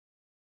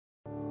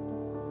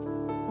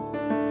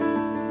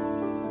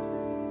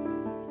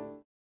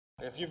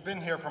If you've been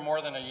here for more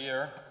than a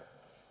year,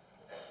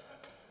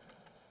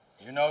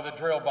 you know the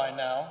drill by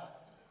now.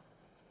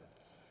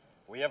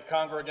 We have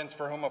congregants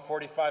for whom a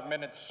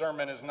 45-minute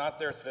sermon is not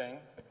their thing.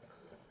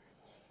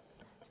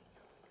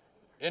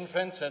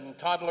 Infants and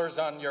toddlers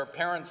on your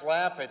parents'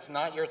 lap, it's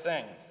not your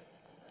thing.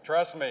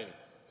 Trust me.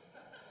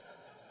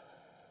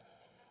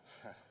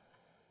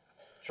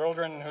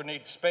 Children who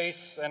need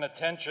space and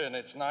attention,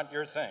 it's not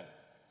your thing.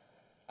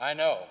 I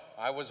know,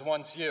 I was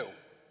once you.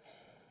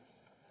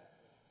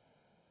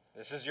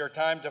 This is your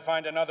time to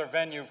find another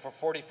venue for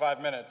 45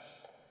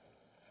 minutes.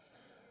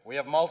 We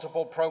have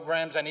multiple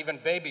programs and even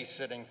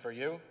babysitting for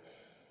you.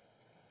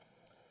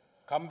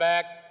 Come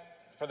back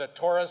for the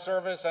Torah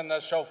service and the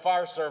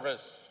shofar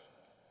service.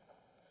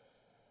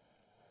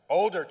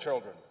 Older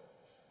children,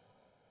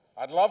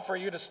 I'd love for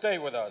you to stay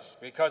with us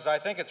because I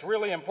think it's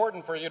really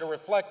important for you to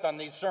reflect on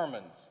these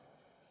sermons.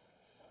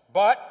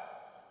 But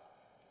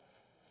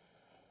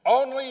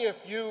only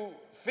if you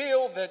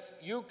feel that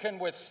you can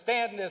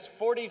withstand this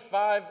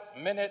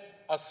 45-minute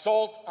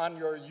assault on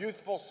your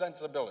youthful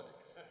sensibilities.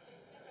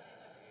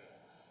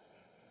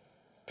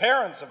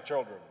 Parents of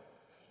children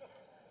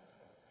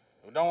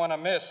who don't want to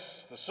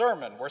miss the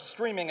sermon, we're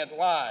streaming it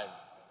live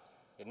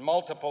in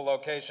multiple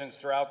locations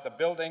throughout the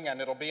building,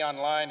 and it'll be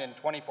online in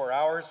 24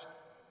 hours.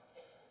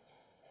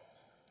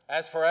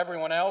 As for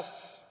everyone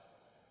else,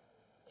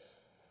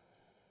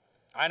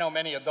 I know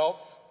many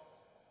adults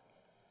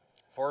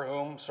for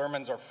whom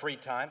sermons are free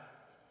time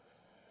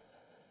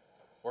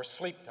or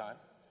sleep time.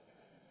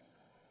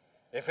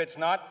 If it's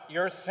not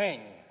your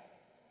thing,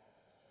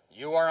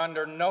 you are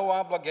under no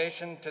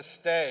obligation to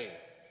stay.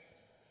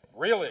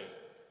 Really.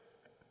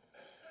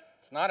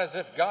 It's not as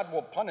if God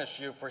will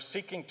punish you for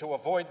seeking to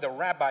avoid the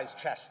rabbi's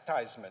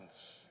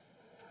chastisements.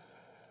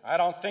 I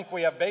don't think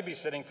we have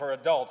babysitting for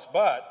adults,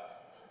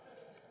 but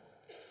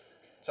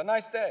it's a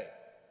nice day.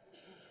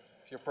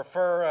 If you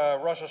prefer a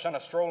Rosh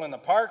Hashanah stroll in the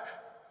park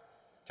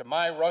to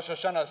my Rosh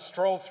Hashanah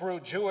stroll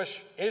through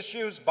Jewish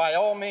issues, by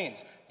all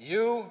means,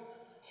 you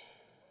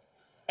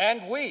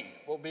and we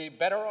will be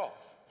better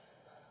off.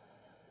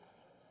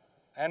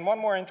 And one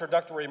more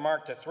introductory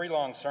remark to 3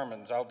 long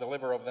sermons I'll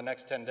deliver over the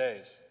next 10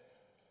 days.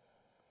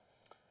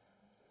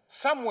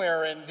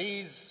 Somewhere in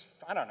these,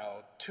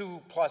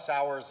 2+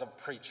 hours of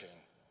preaching,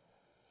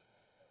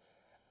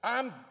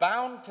 I'm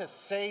bound to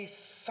say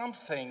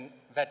something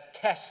that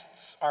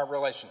tests our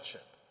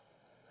relationship.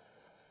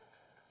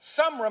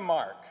 Some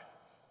remark,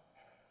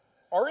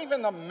 or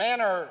even the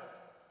manner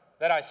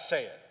that I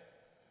say it,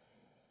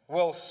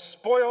 will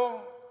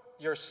spoil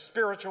your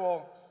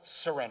spiritual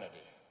serenity.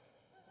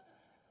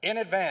 In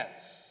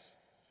advance,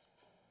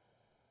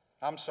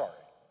 I'm sorry.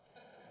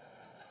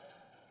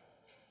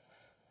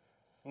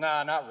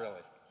 Nah, not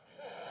really.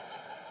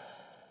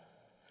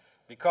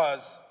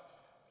 Because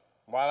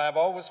while I've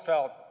always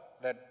felt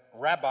that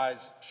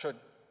rabbis should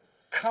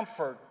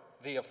comfort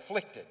the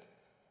afflicted,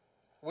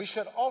 we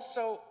should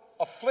also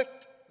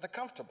afflict the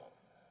comfortable.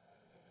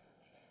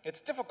 It's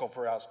difficult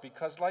for us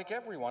because, like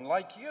everyone,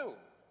 like you,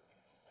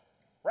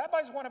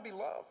 rabbis want to be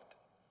loved.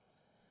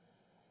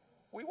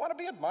 We want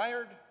to be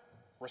admired,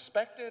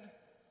 respected,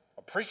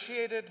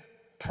 appreciated,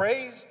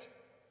 praised.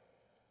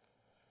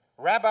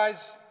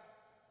 Rabbis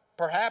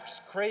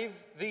perhaps crave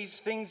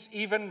these things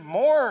even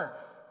more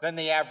than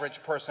the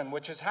average person,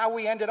 which is how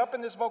we ended up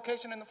in this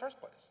vocation in the first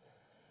place.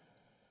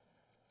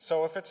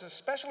 So if it's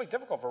especially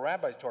difficult for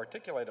rabbis to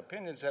articulate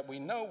opinions that we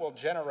know will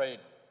generate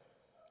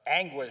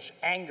anguish,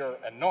 anger,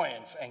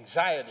 annoyance,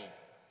 anxiety,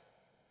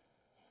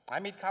 I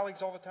meet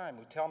colleagues all the time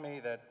who tell me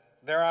that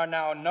there are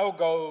now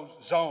no-go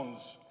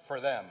zones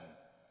for them.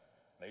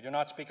 They do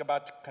not speak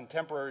about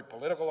contemporary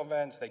political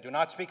events. They do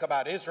not speak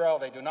about Israel.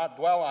 They do not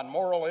dwell on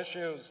moral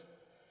issues.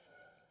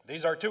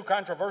 These are too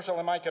controversial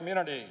in my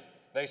community.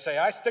 They say,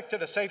 I stick to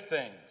the safe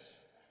things.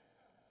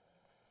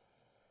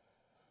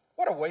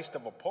 What a waste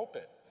of a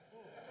pulpit.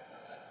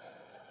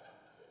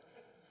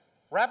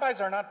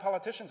 Rabbis are not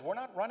politicians. We're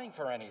not running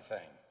for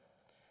anything.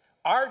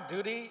 Our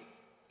duty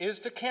is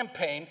to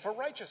campaign for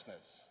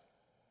righteousness,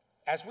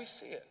 as we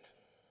see it.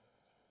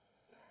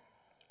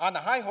 On the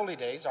high holy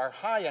days, our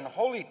high and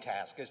holy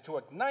task is to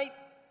ignite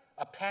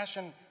a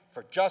passion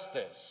for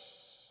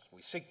justice.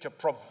 We seek to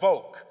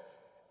provoke,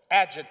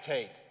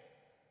 agitate,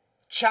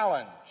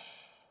 challenge,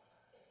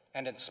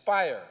 and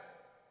inspire,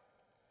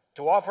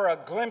 to offer a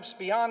glimpse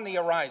beyond the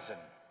horizon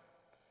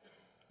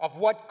of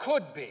what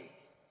could be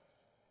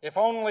if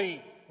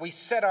only we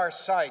set our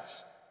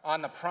sights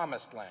on the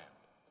promised land.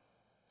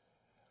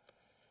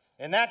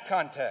 In that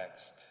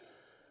context,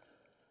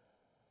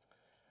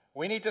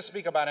 we need to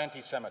speak about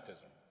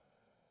anti-Semitism.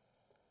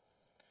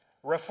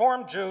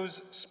 Reformed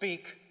Jews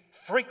speak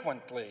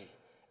frequently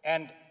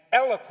and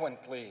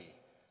eloquently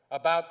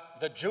about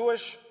the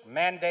Jewish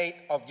mandate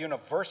of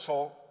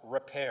universal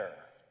repair.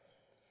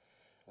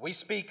 We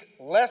speak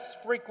less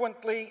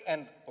frequently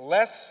and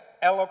less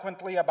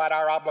eloquently about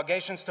our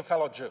obligations to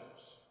fellow Jews.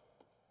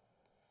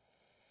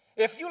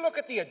 If you look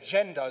at the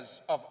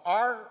agendas of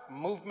our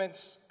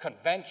movements,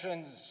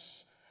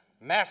 conventions,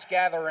 mass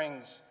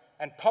gatherings,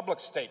 and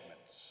public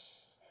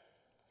statements,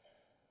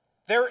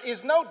 There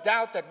is no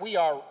doubt that we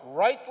are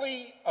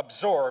rightly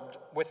absorbed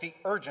with the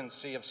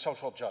urgency of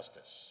social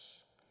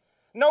justice.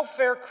 No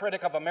fair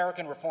critic of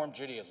American Reform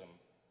Judaism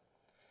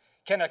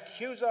can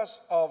accuse us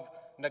of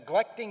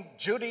neglecting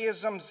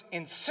Judaism's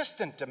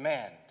insistent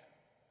demand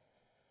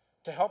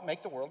to help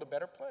make the world a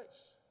better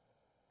place.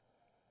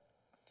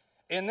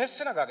 In this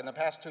synagogue, in the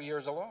past 2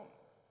 years alone,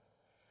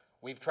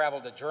 we've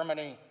traveled to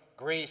Germany,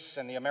 Greece,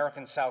 and the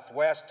American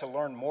Southwest to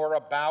learn more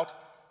about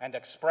and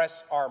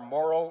express our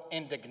moral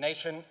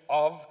indignation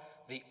of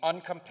the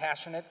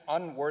uncompassionate,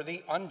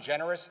 unworthy,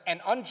 ungenerous, and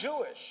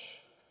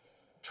un-Jewish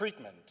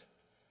treatment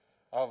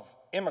of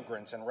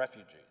immigrants and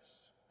refugees.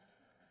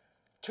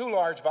 2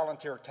 large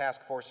volunteer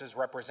task forces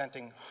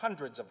representing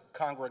hundreds of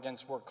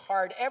congregants work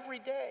hard every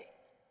day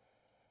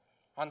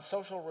on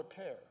social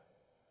repair.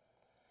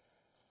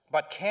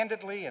 But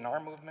candidly, in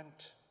our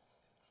movement,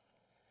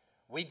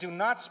 we do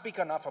not speak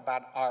enough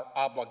about our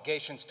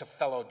obligations to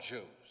fellow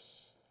Jews.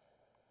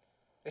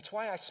 It's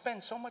why I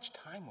spend so much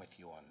time with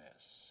you on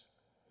this.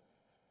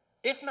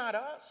 If not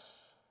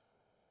us,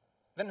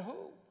 then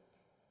who?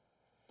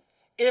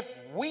 If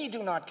we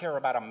do not care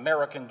about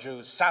American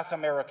Jews, South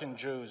American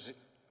Jews,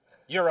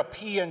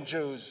 European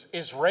Jews,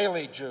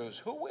 Israeli Jews,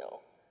 who will?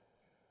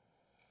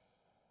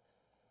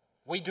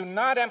 We do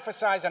not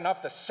emphasize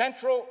enough the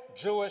central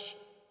Jewish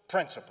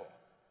principle.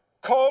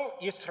 Kol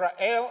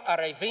Yisrael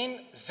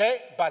arevin ze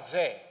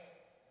bazeh.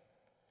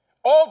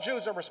 All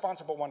Jews are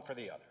responsible one for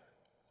the other.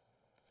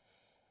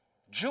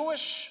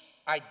 Jewish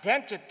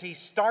identity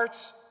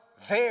starts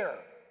there.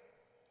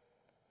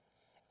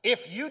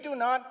 If you do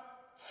not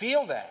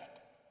feel that,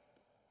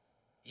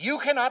 you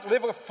cannot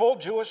live a full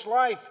Jewish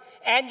life,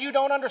 and you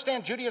don't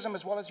understand Judaism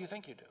as well as you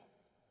think you do.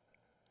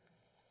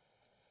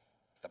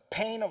 The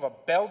pain of a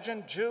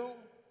Belgian Jew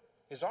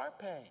is our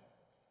pain.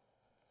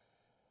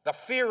 The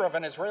fear of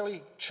an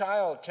Israeli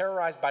child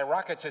terrorized by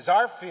rockets is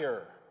our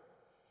fear.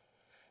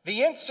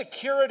 The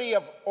insecurity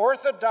of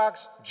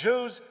Orthodox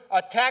Jews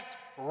attacked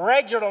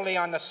regularly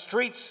on the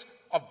streets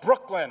of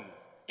Brooklyn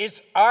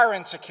is our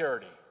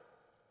insecurity.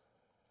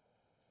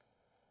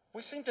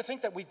 We seem to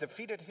think that we've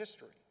defeated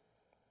history.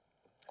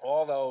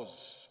 All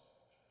those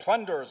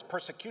plunders,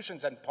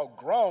 persecutions, and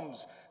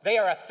pogroms, they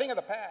are a thing of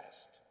the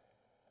past.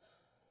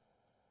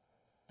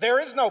 There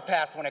is no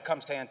past when it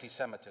comes to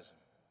anti-Semitism.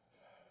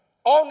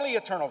 Only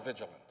eternal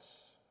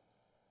vigilance.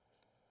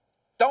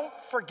 Don't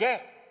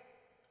forget.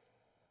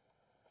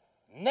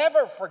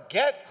 Never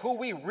forget who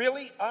we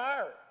really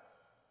are.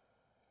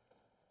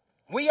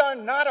 We are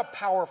not a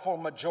powerful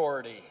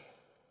majority.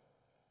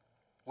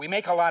 We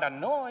make a lot of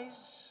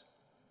noise,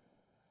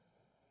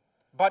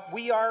 but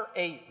we are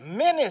a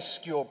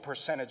minuscule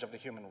percentage of the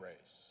human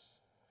race.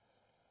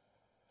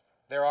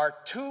 There are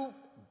 2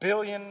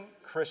 billion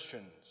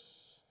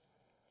Christians,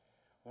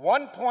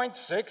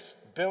 1.6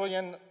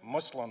 billion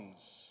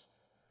Muslims,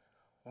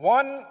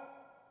 1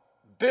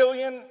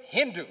 billion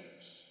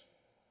Hindus,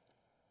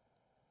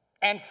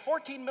 and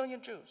 14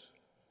 million Jews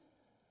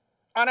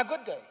on a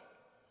good day.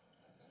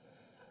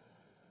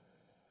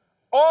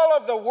 All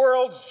of the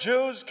world's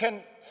Jews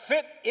can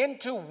fit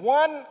into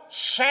one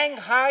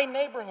Shanghai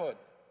neighborhood.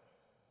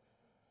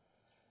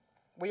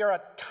 We are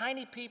a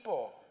tiny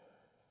people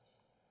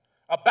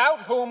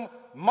about whom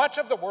much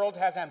of the world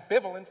has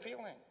ambivalent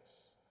feelings.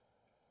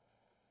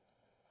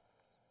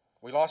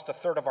 We lost a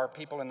third of our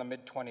people in the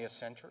mid-20th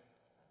century.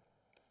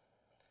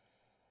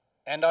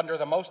 And under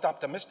the most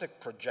optimistic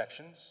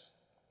projections,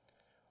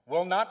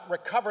 will not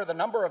recover the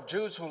number of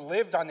Jews who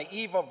lived on the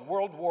eve of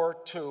World War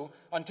II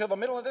until the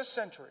middle of this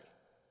century,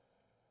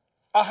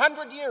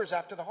 100 years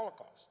after the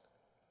Holocaust.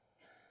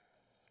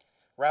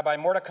 Rabbi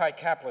Mordecai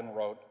Kaplan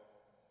wrote,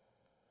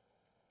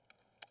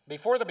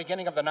 "Before the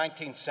beginning of the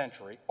 19th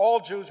century, all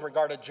Jews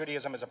regarded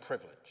Judaism as a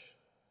privilege.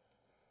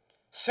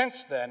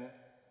 Since then,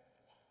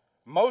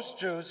 most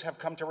Jews have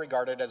come to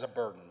regard it as a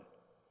burden.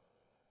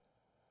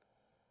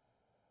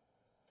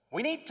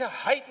 We need to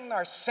heighten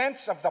our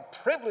sense of the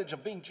privilege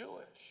of being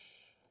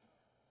Jewish,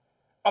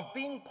 of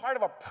being part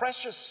of a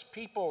precious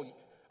people,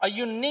 a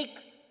unique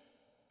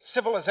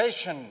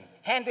civilization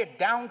handed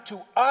down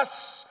to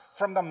us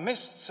from the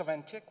mists of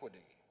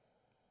antiquity.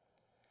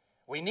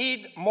 We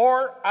need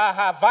more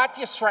Ahavat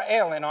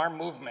Yisrael in our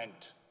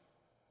movement,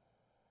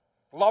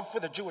 love for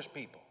the Jewish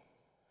people,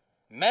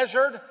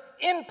 measured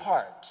in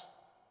part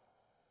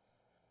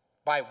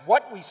by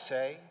what we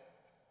say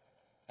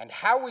and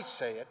how we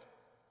say it,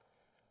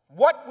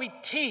 what we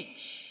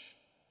teach,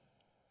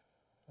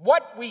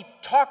 what we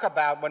talk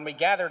about when we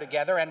gather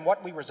together, and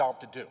what we resolve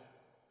to do.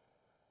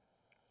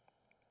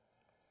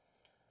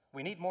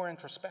 We need more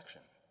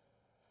introspection.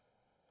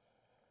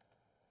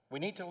 We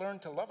need to learn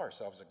to love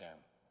ourselves again.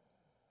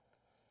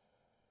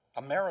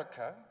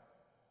 America,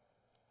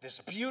 this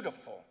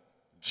beautiful,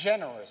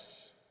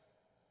 generous,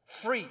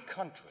 free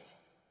country,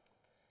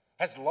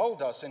 has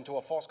lulled us into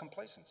a false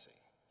complacency,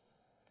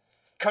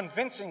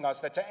 convincing us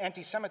that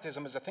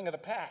anti-Semitism is a thing of the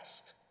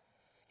past,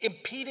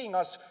 impeding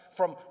us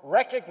from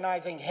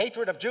recognizing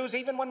hatred of Jews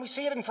even when we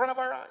see it in front of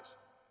our eyes.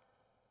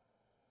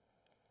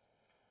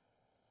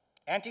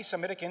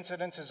 Anti-Semitic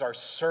incidences are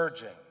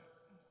surging.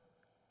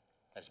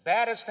 As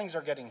bad as things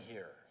are getting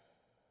here,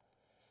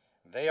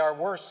 they are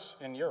worse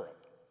in Europe.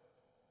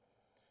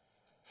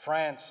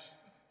 France,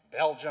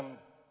 Belgium,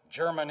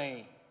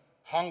 Germany,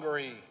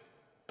 Hungary,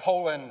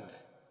 Poland,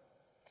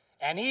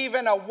 and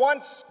even a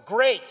once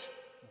great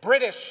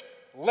British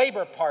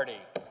Labour Party.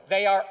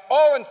 They are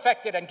all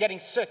infected and getting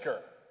sicker.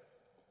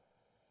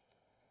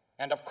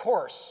 And of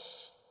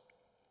course,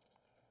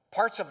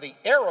 parts of the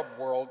Arab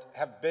world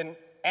have been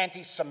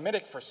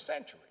anti-Semitic for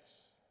centuries.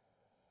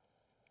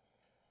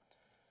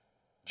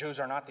 Jews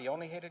are not the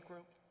only hated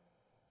group.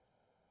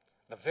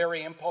 The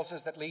very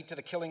impulses that lead to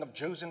the killing of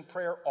Jews in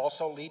prayer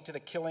also lead to the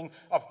killing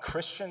of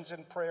Christians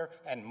in prayer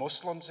and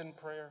Muslims in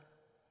prayer.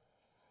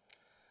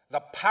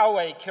 The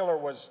Poway killer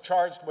was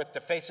charged with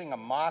defacing a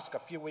mosque a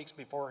few weeks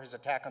before his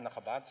attack on the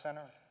Chabad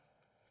Center.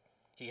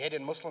 He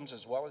hated Muslims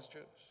as well as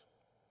Jews.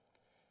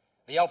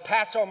 The El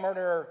Paso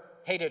murderer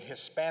hated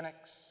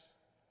Hispanics.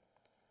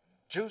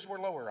 Jews were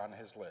lower on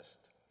his list.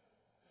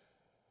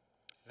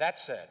 That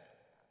said,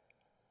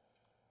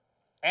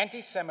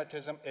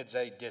 anti-Semitism is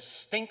a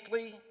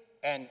distinctly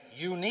and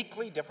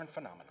uniquely different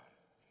phenomenon.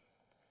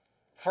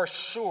 For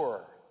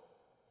sure,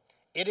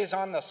 it is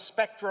on the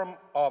spectrum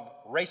of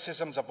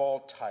racisms of all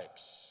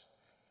types,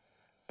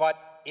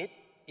 but it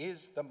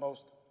is the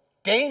most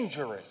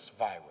dangerous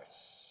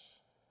virus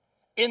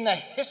in the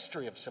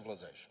history of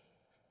civilization.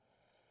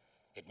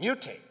 It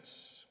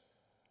mutates.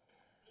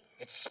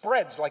 It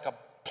spreads like a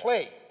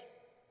plague.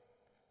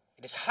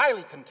 It is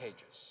highly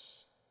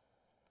contagious.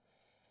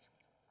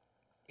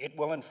 It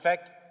will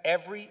infect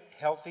every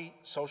healthy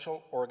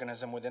social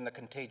organism within the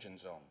contagion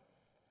zone,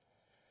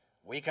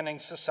 weakening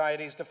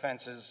society's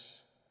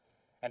defenses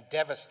and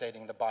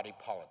devastating the body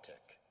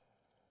politic.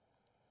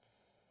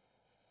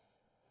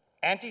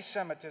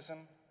 Anti-Semitism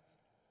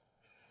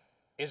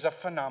is a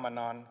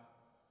phenomenon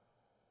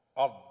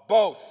of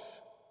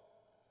both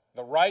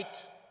the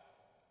right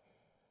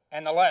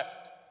and the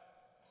left.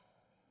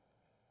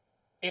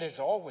 It has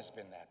always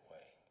been that way.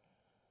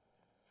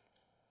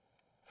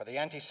 For the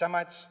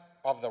anti-Semites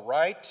of the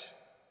right,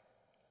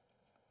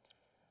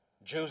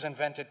 Jews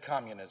invented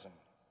communism.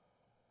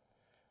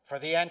 For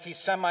the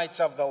anti-Semites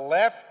of the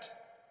left,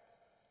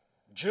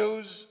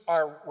 Jews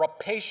are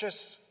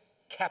rapacious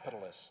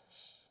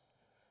capitalists.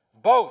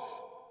 Both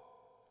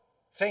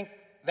think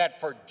that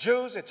for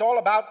Jews, it's all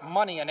about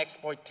money and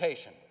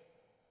exploitation.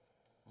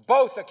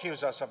 Both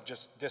accuse us of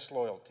just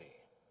disloyalty.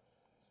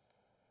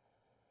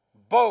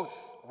 Both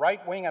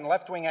right-wing and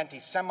left-wing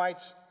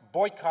anti-Semites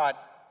boycott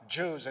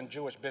Jews and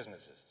Jewish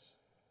businesses.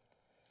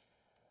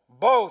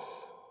 Both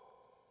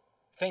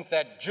think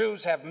that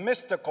Jews have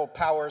mystical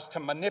powers to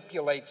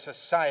manipulate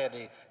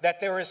society, that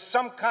there is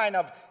some kind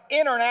of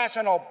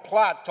international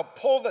plot to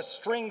pull the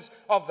strings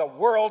of the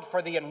world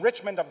for the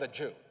enrichment of the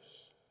Jews.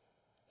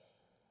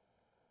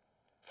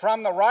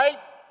 From the right,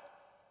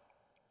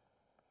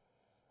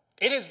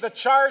 it is the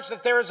charge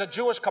that there is a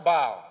Jewish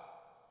cabal,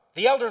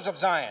 the elders of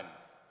Zion.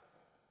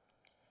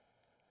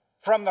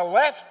 From the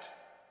left,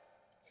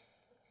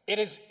 it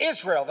is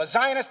Israel, the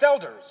Zionist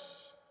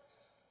elders,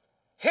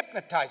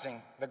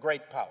 hypnotizing the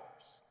great powers.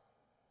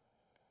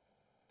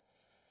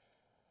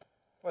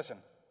 Listen,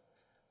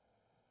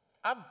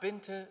 I've been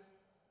to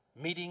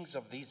meetings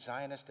of these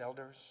Zionist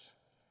elders,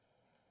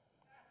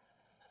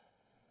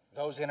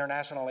 those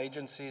international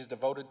agencies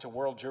devoted to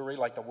world Jewry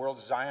like the World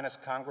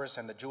Zionist Congress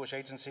and the Jewish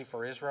Agency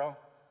for Israel.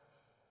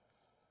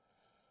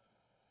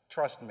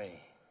 Trust me,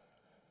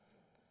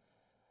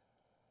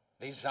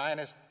 these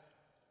Zionist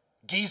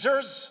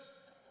geezers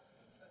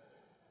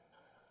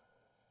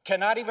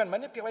cannot even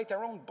manipulate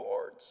their own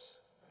boards,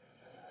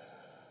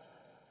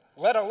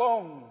 let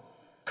alone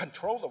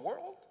control the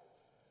world.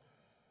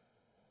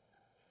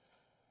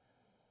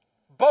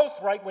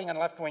 Both right-wing and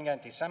left-wing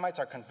anti-Semites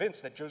are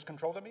convinced that Jews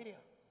control the media.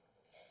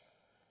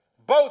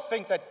 Both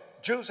think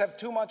that Jews have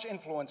too much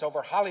influence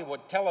over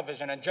Hollywood,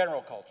 television, and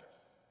general culture.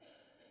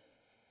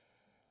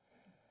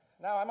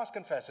 Now, I must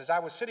confess, as I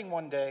was sitting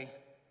one day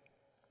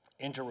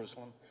in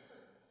Jerusalem,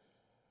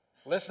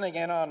 listening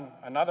in on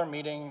another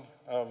meeting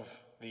of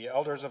the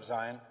Elders of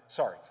Zion,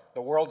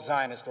 the World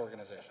Zionist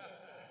Organization,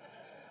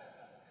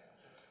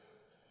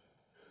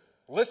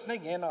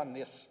 listening in on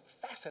this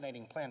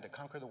fascinating plan to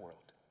conquer the world,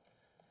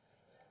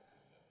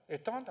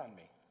 it dawned on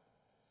me,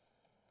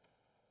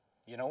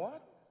 you know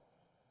what?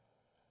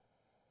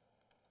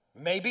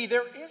 Maybe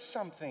there is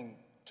something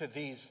to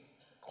these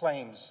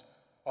claims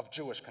of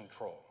Jewish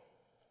control.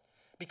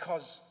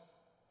 Because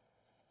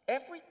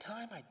every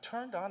time I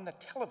turned on the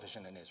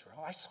television in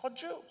Israel, I saw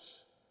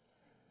Jews.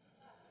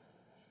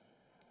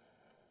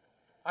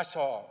 I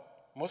saw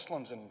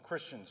Muslims and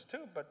Christians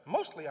too, but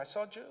mostly I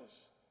saw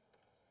Jews.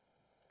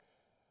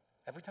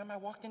 Every time I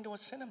walked into a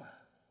cinema,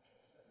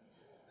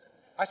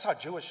 I saw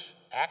Jewish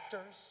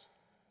actors,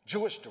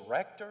 Jewish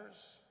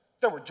directors,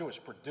 there were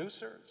Jewish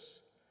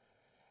producers.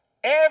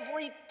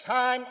 Every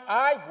time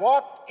I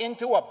walked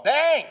into a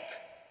bank,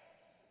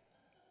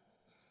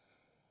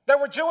 there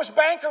were Jewish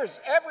bankers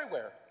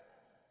everywhere.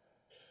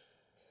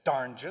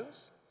 Darn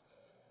Jews.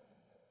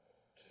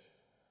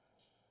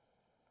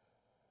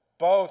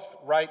 Both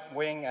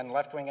right-wing and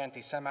left-wing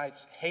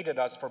anti-Semites hated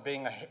us for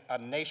being a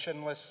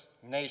nationless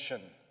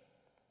nation,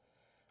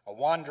 a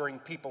wandering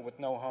people with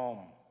no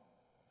home.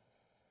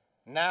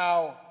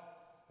 Now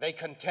they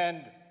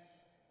contend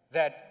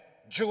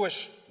that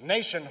Jewish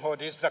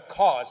nationhood is the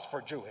cause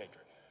for Jew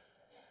hatred.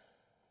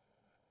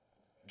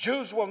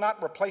 Jews will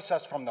not replace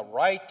us from the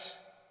right.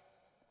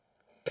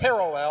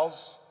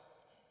 Parallels.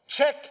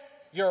 Check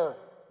your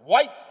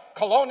white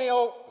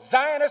colonial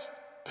Zionist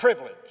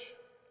privilege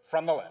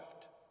from the left.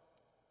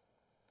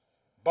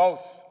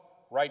 Both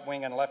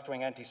right-wing and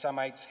left-wing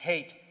anti-Semites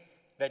hate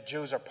that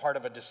Jews are part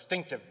of a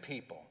distinctive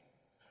people.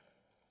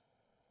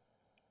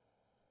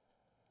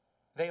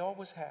 They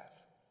always have.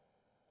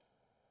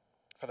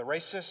 For the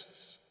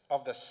racists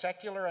of the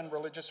secular and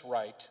religious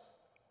right,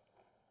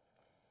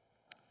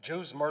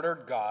 Jews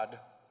murdered God,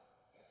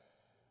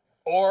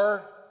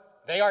 or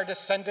they are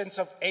descendants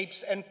of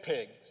apes and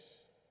pigs.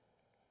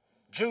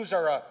 Jews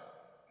are a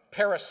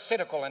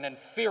parasitical and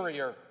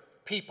inferior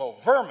people,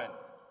 vermin,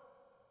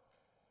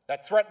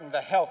 that threaten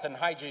the health and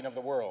hygiene of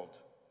the world.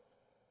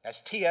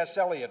 As T.S.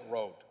 Eliot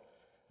wrote,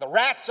 the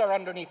rats are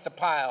underneath the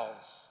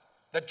piles,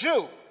 the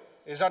Jew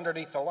is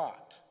underneath the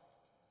lot.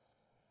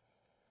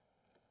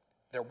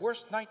 Their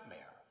worst nightmare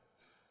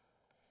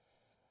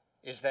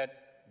is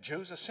that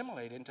Jews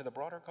assimilate into the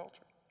broader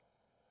culture.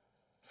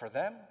 For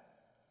them,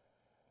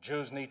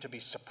 Jews need to be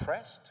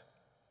suppressed,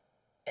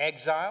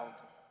 exiled,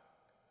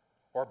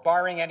 or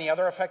barring any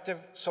other effective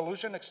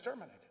solution,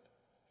 exterminated.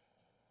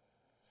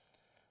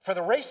 For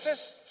the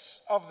racists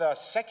of the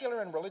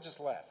secular and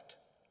religious left,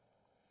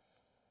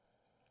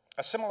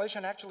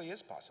 assimilation actually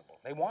is possible.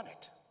 They want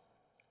it.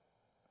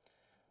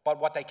 But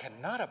what they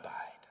cannot abide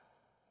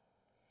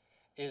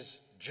is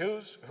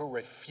Jews who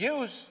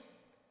refuse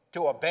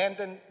to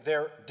abandon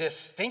their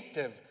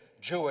distinctive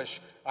Jewish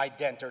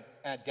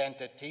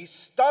identity,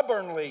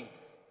 stubbornly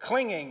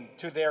clinging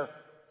to their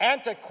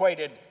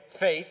antiquated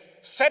faith,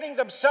 setting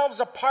themselves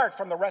apart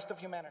from the rest of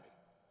humanity.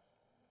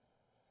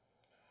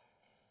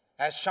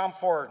 As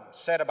Chamfort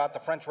said about the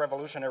French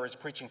revolutionaries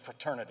preaching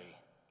fraternity,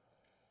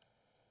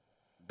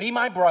 be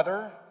my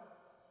brother,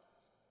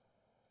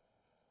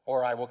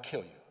 or I will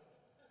kill you.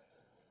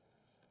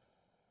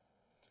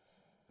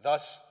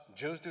 Thus,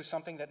 Jews do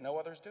something that no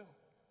others do.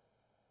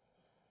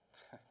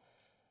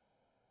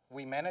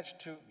 We managed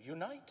to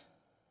unite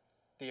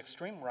the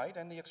extreme right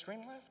and the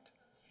extreme left.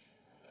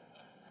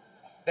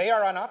 They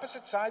are on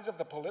opposite sides of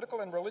the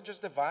political and religious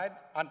divide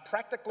on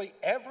practically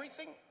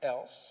everything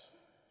else,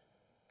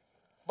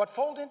 but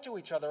fold into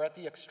each other at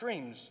the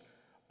extremes,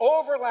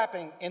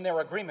 overlapping in their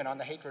agreement on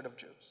the hatred of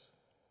Jews.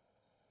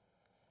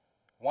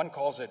 One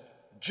calls it,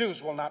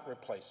 Jews will not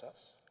replace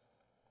us.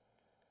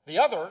 The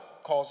other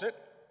calls it,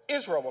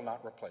 Israel will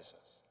not replace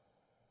us.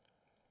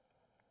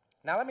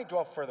 Now let me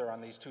dwell further on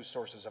these two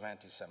sources of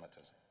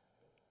anti-Semitism.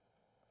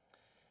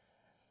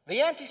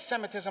 The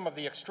anti-Semitism of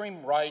the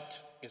extreme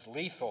right is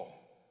lethal.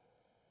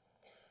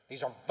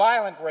 These are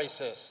violent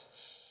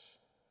racists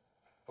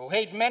who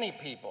hate many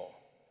people,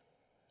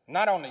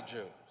 not only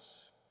Jews.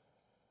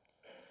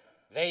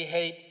 They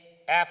hate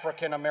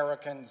African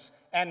Americans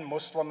and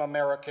Muslim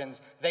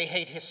Americans. They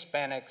hate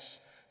Hispanics.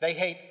 They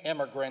hate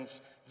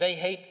immigrants. They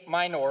hate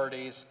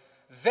minorities.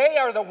 They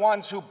are the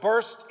ones who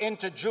burst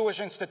into Jewish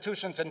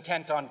institutions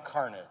intent on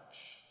carnage.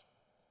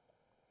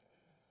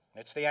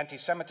 It's the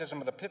anti-Semitism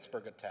of the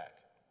Pittsburgh attack.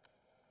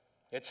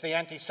 It's the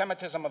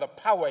anti-Semitism of the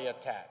Poway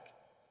attack.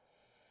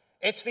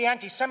 It's the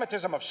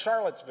anti-Semitism of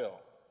Charlottesville.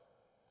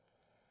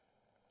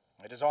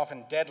 It is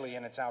often deadly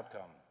in its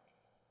outcome.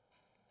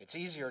 It's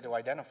easier to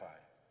identify.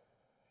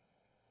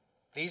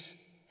 These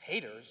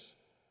haters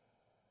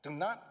do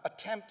not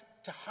attempt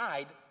to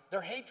hide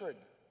their hatred.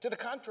 To the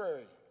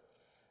contrary,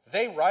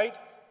 they write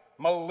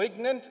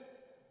malignant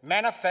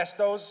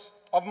manifestos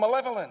of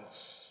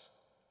malevolence.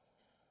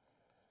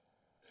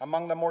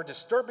 Among the more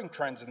disturbing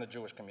trends in the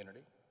Jewish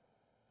community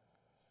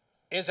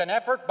is an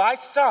effort by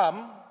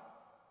some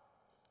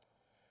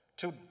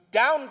to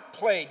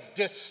downplay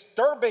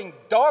disturbing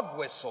dog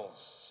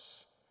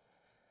whistles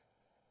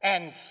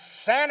and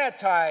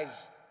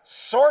sanitize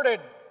sordid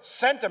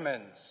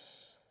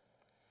sentiments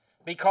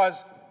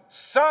because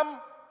some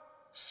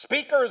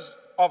speakers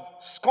of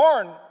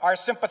scorn are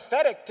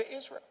sympathetic to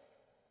Israel.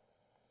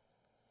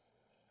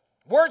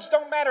 Words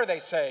don't matter, they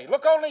say.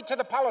 Look only to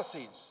the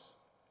policies.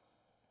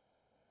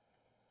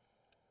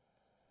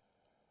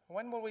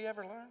 When will we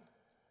ever learn?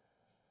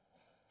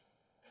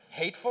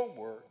 Hateful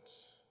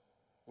words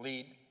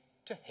lead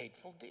to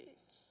hateful deeds.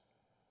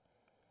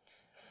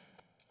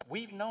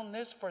 We've known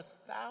this for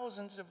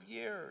thousands of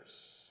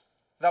years.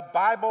 The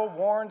Bible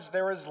warns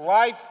there is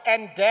life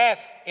and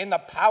death in the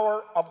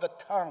power of the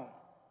tongue.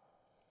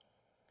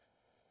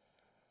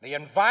 The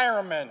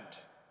environment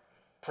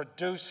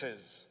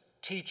produces,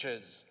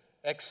 teaches,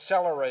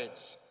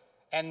 accelerates,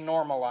 and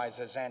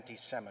normalizes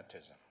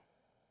anti-Semitism.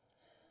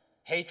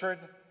 Hatred,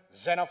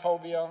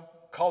 xenophobia,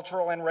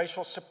 cultural and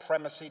racial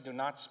supremacy do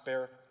not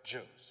spare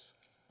Jews,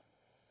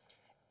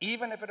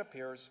 even if it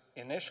appears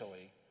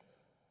initially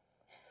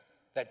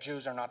that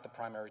Jews are not the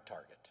primary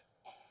target.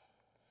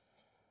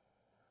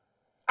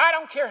 I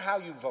don't care how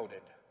you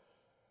voted.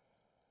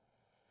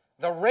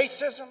 The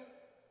racism,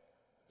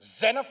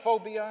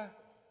 xenophobia,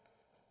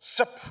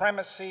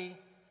 supremacy,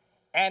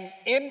 and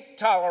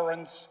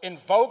intolerance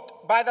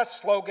invoked by the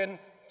slogan,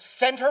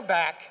 "Send her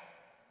back,"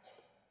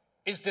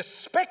 is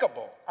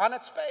despicable on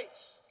its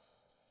face.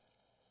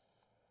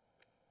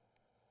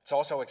 It's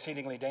also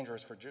exceedingly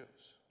dangerous for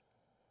Jews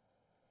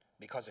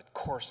because it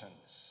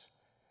coarsens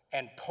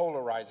and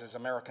polarizes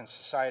American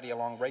society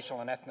along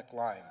racial and ethnic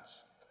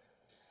lines.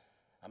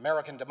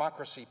 American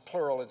democracy,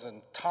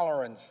 pluralism,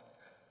 tolerance,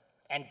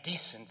 and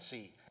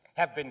decency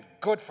have been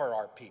good for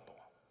our people,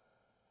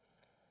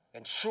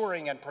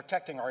 ensuring and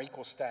protecting our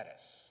equal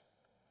status.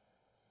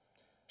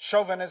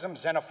 Chauvinism,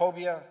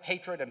 xenophobia,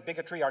 hatred, and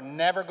bigotry are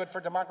never good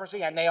for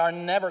democracy, and they are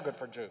never good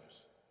for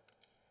Jews.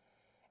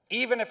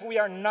 Even if we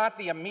are not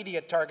the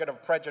immediate target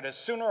of prejudice,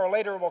 sooner or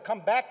later it will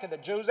come back to the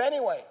Jews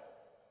anyway.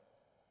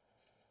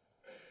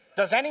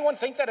 Does anyone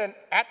think that an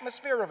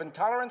atmosphere of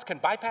intolerance can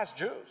bypass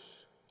Jews?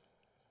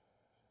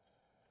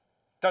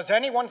 Does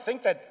anyone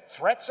think that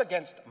threats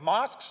against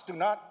mosques do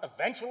not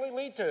eventually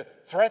lead to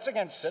threats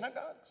against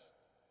synagogues?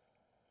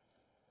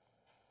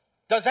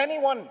 Does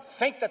anyone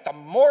think that the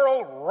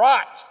moral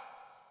rot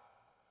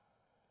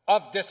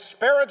of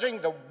disparaging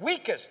the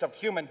weakest of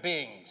human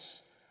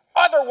beings,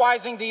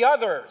 otherwising the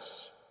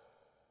others,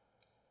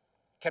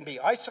 can be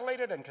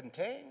isolated and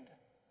contained?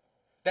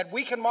 That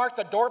we can mark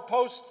the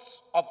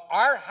doorposts of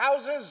our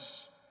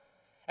houses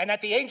and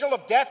that the angel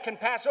of death can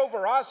pass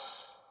over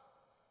us?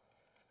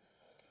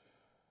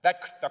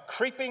 That the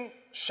creeping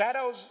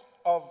shadows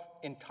of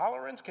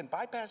intolerance can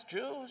bypass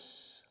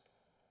Jews?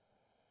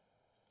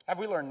 Have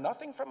we learned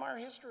nothing from our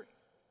history?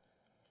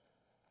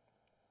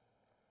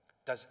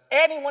 Does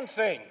anyone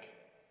think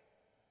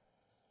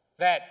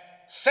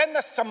that send the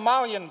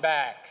Somalian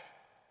back,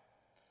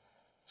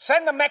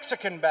 send the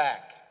Mexican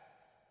back,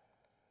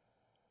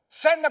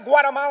 send the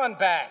Guatemalan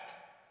back,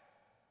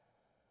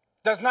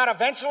 does not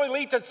eventually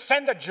lead to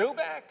send the Jew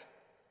back?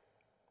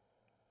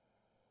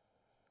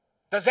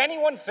 Does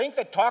anyone think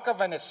that talk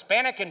of an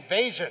Hispanic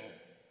invasion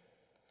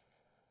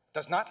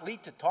does not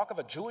lead to talk of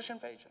a Jewish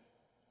invasion?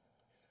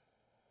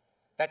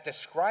 That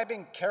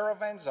describing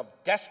caravans of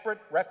desperate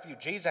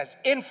refugees as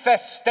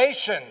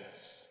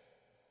infestations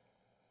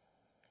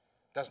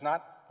does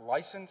not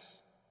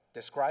license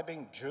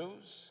describing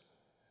Jews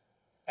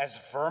as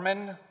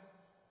vermin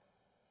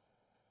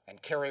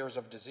and carriers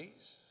of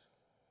disease?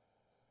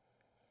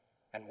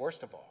 And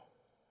worst of all,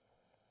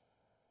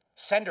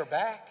 send her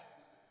back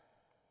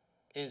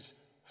is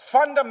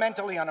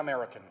fundamentally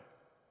un-American.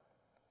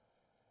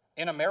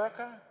 In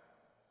America,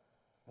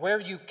 where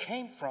you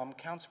came from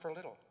counts for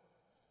little.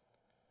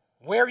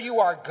 Where you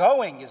are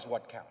going is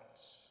what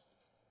counts.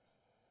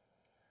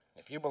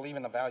 If you believe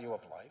in the value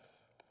of life,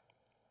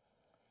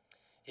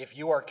 if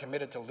you are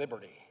committed to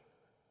liberty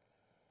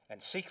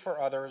and seek for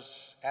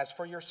others as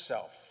for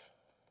yourself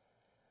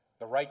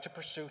the right to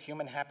pursue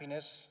human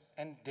happiness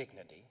and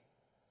dignity,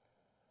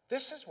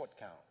 this is what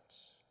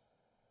counts.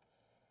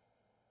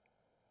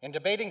 In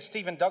debating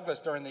Stephen Douglas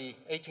during the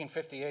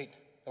 1858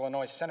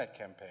 Illinois Senate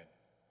campaign,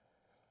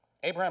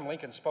 Abraham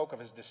Lincoln spoke of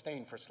his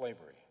disdain for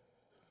slavery.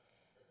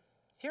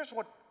 Here's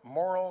what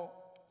moral,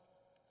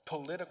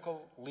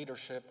 political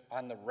leadership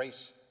on the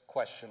race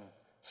question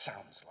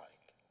sounds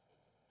like.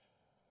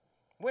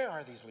 Where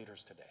are these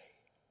leaders today?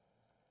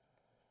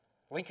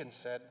 Lincoln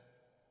said,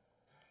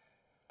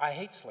 "I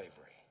hate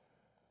slavery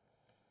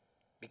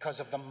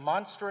because of the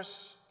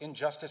monstrous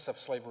injustice of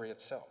slavery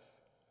itself.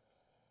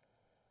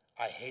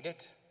 I hate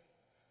it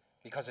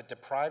because it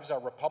deprives our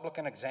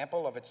Republican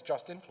example of its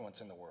just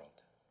influence in the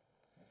world,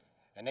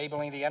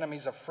 enabling the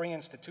enemies of free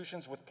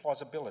institutions with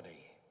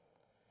plausibility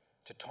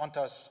to taunt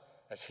us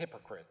as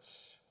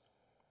hypocrites.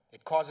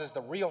 It causes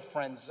the real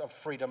friends of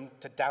freedom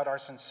to doubt our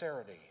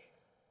sincerity,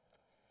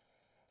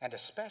 and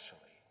especially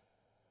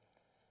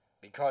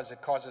because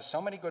it causes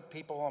so many good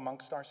people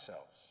amongst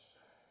ourselves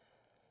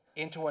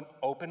into an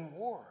open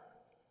war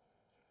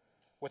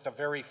with the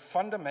very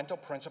fundamental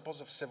principles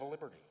of civil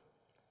liberty,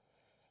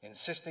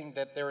 insisting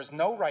that there is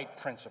no right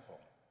principle,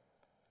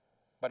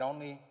 but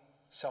only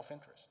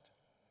self-interest.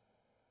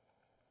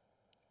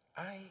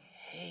 I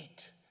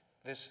hate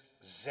this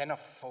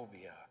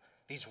xenophobia,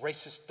 these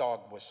racist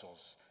dog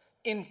whistles,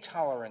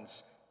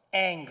 intolerance,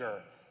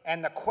 anger,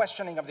 and the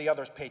questioning of the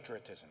other's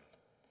patriotism.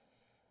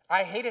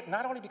 I hate it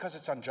not only because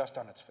it's unjust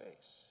on its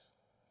face.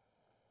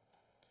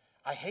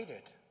 I hate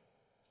it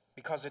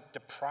because it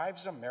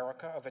deprives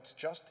America of its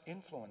just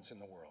influence in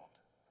the world.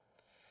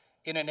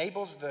 It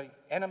enables the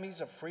enemies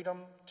of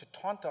freedom to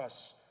taunt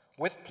us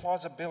with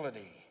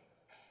plausibility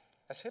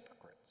as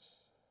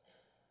hypocrites.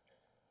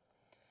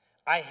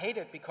 I hate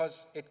it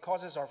because it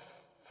causes our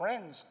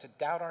friends to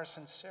doubt our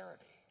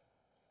sincerity.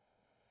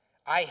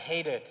 I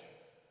hate it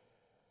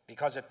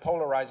because it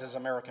polarizes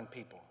American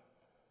people,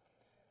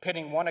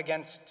 pitting one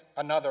against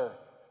another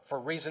for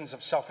reasons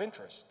of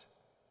self-interest,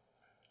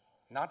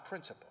 not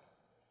principle.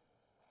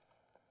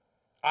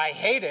 I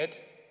hate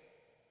it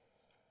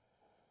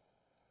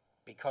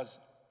because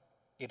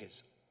it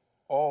is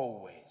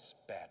always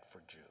bad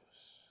for Jews.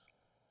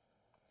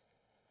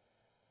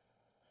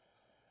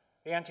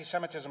 the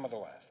anti-Semitism of the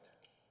left.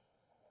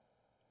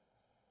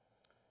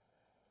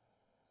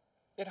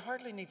 It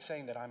hardly needs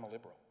saying that I'm a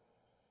liberal.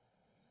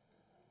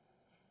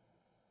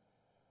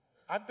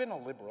 I've been a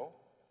liberal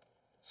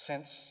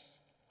since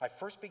I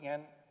first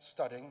began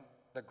studying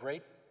the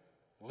great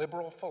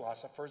liberal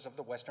philosophers of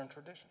the Western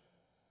tradition.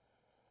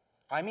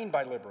 I mean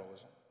by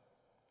liberalism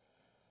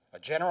a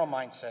general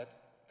mindset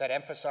that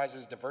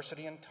emphasizes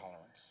diversity and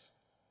tolerance,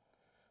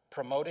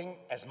 promoting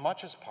as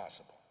much as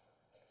possible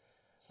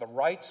the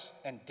rights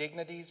and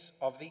dignities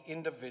of the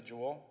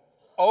individual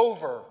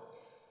over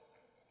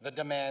the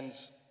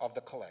demands of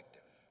the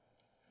collective.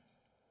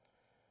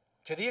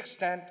 To the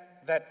extent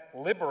that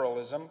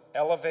liberalism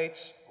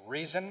elevates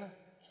reason,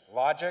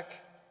 logic,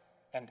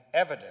 and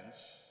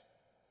evidence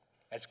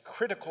as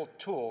critical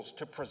tools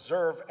to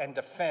preserve and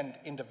defend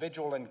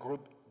individual and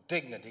group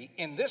dignity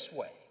in this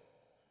way,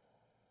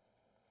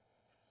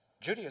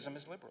 Judaism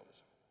is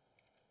liberalism,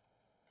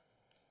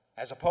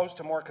 as opposed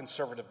to more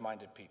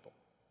conservative-minded people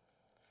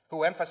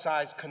who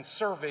emphasize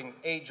conserving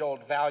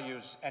age-old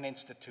values and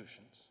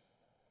institutions.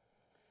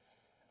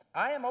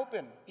 I am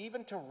open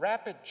even to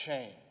rapid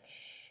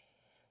change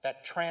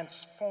that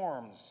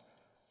transforms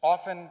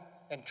often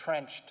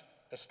entrenched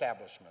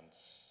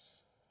establishments.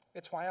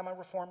 It's why I'm a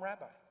Reform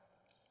rabbi.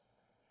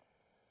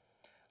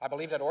 I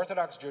believe that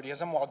Orthodox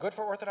Judaism, while good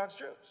for Orthodox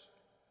Jews,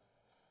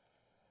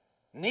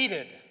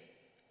 needed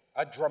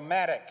a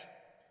dramatic,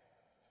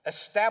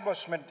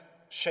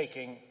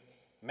 establishment-shaking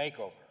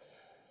makeover.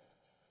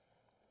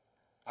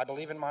 I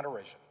believe in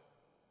moderation.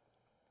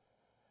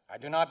 I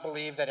do not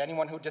believe that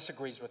anyone who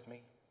disagrees with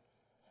me,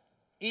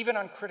 even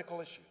on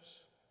critical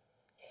issues,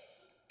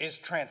 is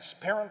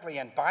transparently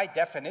and by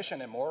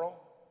definition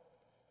immoral,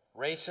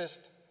 racist,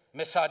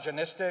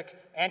 misogynistic,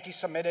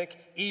 anti-Semitic,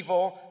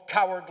 evil,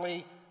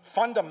 cowardly,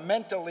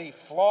 fundamentally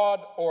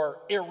flawed, or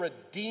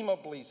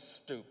irredeemably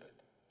stupid.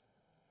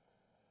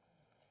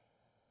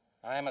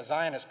 I am a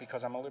Zionist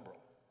because I'm a liberal.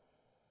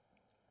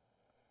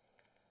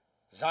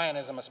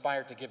 Zionism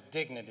aspired to give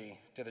dignity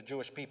to the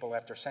Jewish people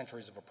after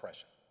centuries of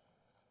oppression.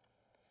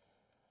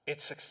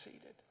 It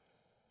succeeded,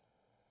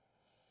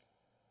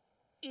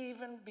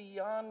 even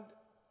beyond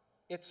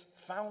its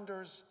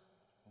founders'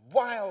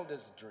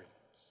 wildest dreams.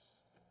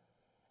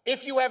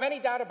 If you have any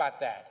doubt about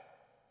that,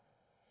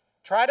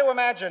 try to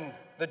imagine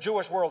the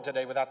Jewish world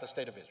today without the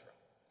state of Israel.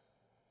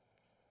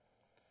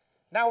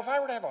 Now, if I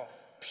were to have a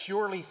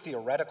purely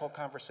theoretical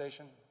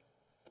conversation,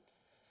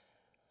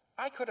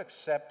 I could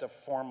accept a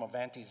form of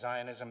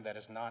anti-Zionism that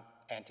is not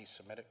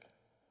anti-Semitic.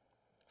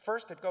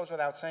 First, it goes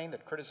without saying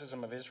that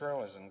criticism of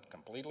Israel isn't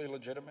completely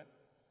legitimate.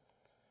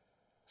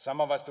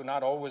 Some of us do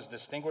not always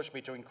distinguish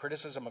between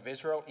criticism of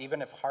Israel,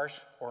 even if harsh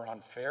or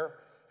unfair,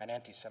 and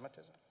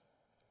anti-Semitism.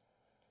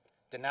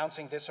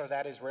 Denouncing this or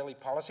that Israeli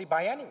policy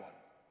by anyone,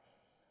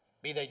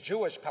 be they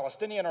Jewish,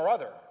 Palestinian, or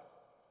other,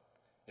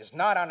 is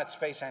not on its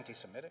face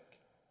anti-Semitic.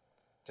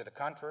 To the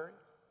contrary,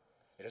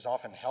 it is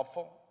often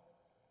helpful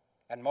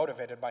and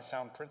motivated by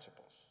sound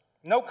principles.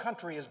 No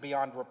country is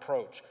beyond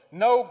reproach.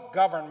 No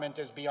government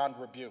is beyond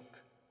rebuke.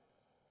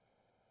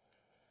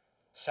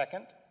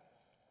 Second,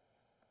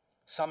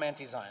 some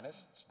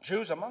anti-Zionists,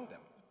 Jews among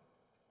them,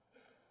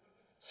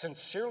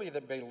 sincerely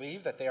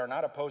believe that they are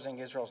not opposing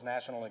Israel's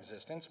national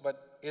existence,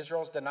 but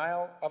Israel's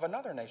denial of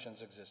another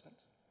nation's existence.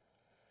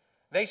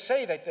 They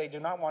say that they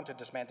do not want to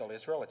dismantle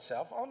Israel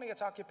itself, only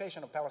its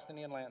occupation of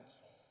Palestinian lands.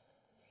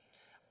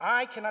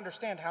 I can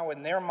understand how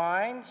in their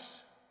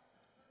minds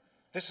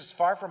this is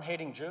far from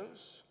hating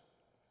Jews,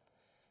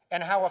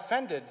 and how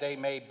offended they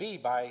may be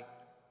by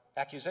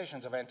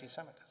accusations of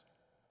anti-Semitism.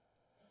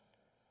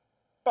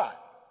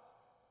 But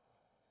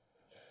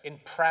in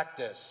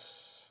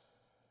practice,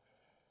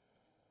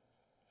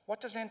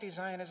 what does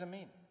anti-Zionism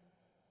mean?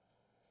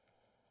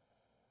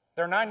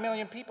 There are 9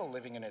 million people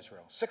living in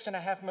Israel,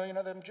 6.5 million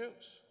of them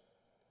Jews.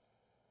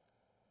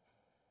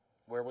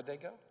 Where would they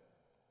go?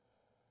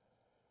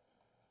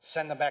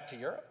 Send them back to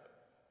Europe,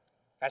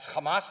 as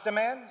Hamas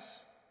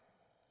demands?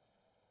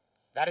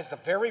 That is the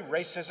very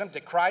racism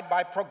decried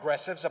by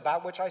progressives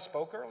about which I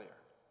spoke earlier.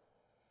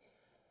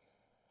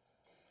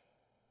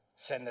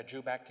 Send the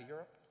Jew back to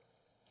Europe?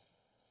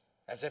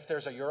 As if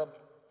there's a Europe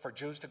for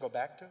Jews to go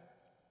back to?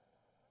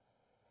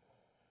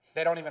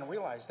 They don't even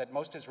realize that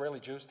most Israeli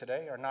Jews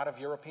today are not of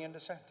European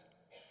descent.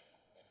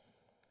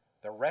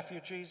 They're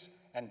refugees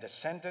and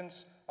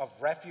descendants of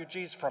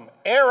refugees from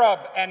Arab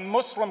and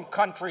Muslim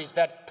countries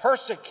that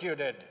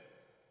persecuted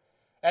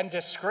and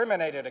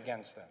discriminated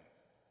against them.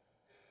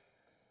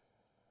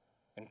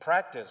 In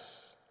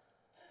practice,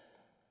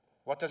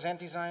 what does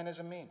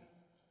anti-Zionism mean?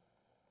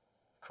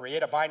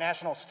 Create a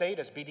binational state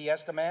as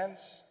BDS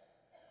demands?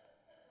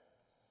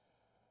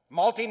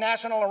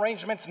 Multinational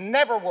arrangements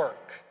never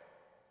work,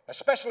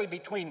 especially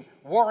between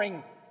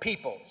warring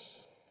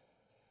peoples.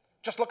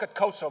 Just look at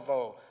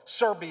Kosovo,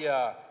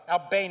 Serbia,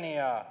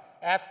 Albania,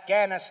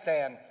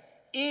 Afghanistan,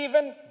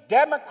 even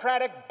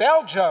democratic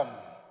Belgium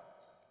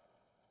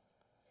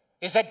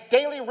is at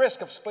daily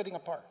risk of splitting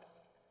apart.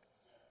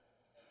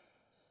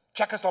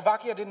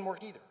 Czechoslovakia didn't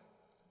work either.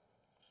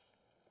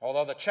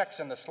 although the Czechs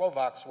and the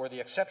Slovaks were the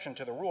exception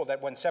to the rule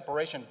that when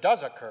separation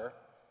does occur,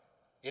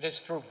 it is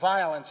through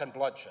violence and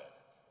bloodshed.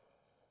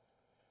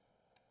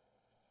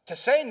 To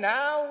say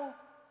now,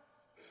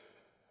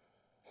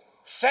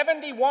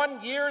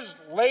 71 years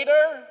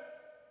later,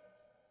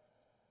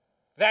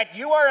 that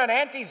you are an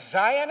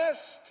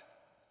anti-Zionist,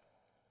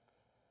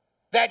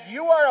 that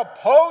you are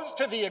opposed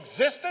to the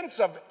existence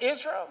of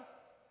Israel,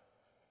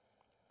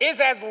 is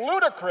as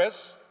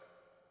ludicrous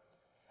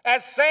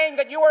as saying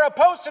that you are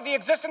opposed to the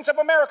existence of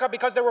America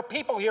because there were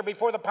people here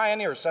before the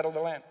pioneers settled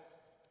the land,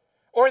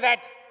 or that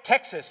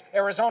Texas,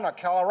 Arizona,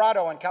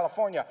 Colorado, and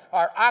California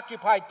are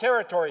occupied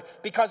territory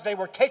because they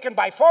were taken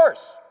by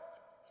force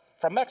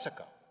from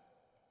Mexico.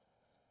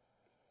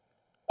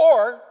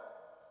 Or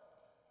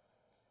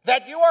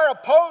that you are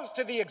opposed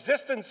to the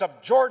existence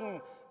of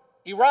Jordan,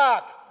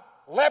 Iraq,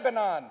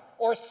 Lebanon,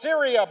 or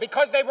Syria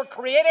because they were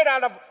created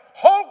out of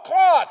whole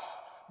cloth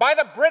by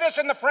the British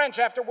and the French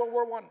after World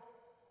War I.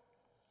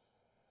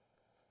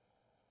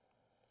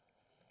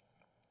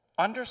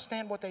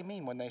 Understand what they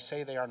mean when they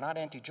say they are not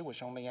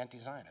anti-Jewish, only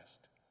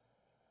anti-Zionist.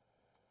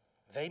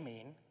 They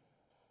mean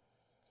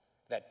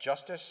that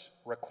justice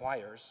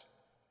requires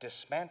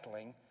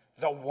dismantling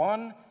the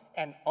one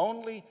and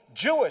only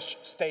Jewish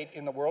state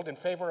in the world in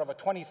favor of a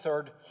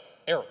 23rd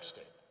Arab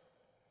state.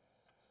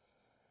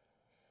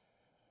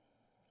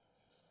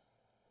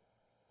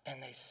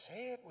 And they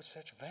say it with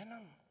such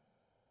venom.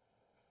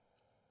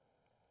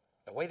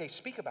 The way they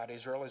speak about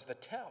Israel is the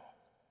tell.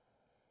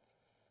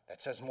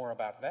 That says more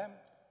about them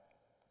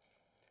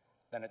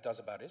than it does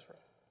about Israel.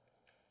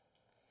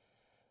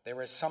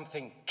 There is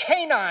something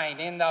canine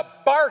in the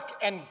bark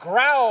and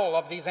growl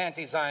of these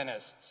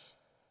anti-Zionists.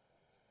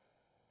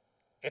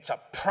 It's a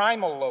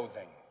primal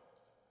loathing.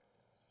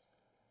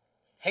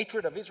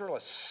 Hatred of Israel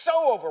is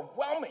so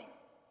overwhelming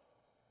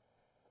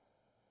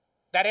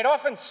that it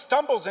often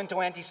stumbles into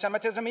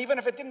anti-Semitism even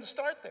if it didn't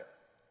start there.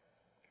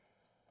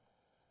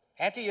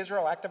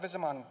 Anti-Israel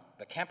activism on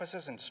the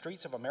campuses and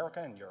streets of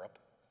America and Europe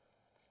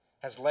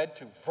has led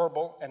to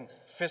verbal and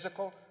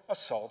physical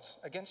assaults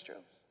against Jews.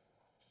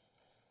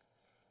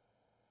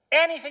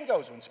 Anything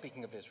goes when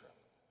speaking of Israel.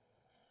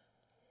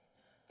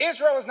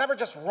 Israel is never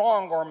just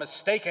wrong or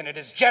mistaken. It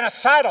is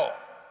genocidal,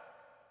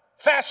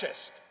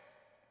 fascist,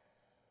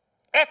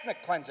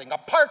 ethnic cleansing,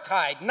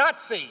 apartheid,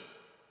 Nazi,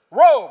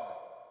 rogue,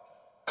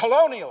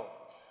 colonial.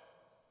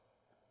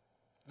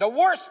 The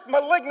worst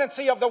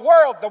malignancy of the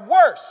world, the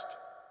worst.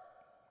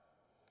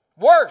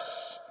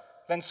 Worse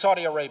than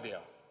Saudi Arabia.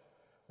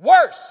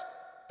 Worse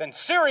than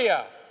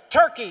Syria,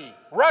 Turkey,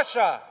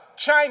 Russia,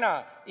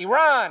 China,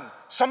 Iran,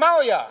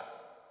 Somalia,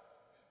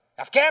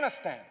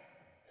 Afghanistan.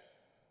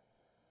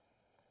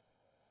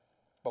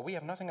 But we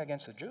have nothing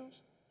against the Jews.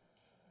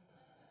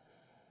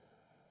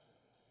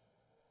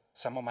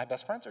 Some of my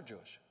best friends are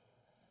Jewish.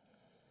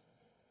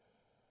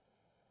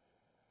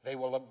 They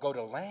will go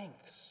to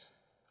lengths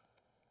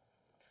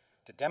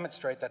to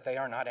demonstrate that they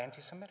are not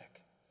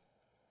anti-Semitic.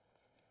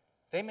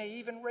 They may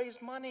even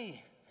raise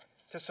money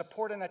to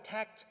support an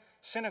attacked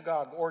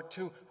synagogue or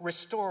to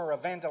restore a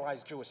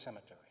vandalized Jewish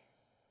cemetery.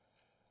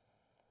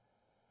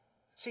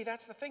 See,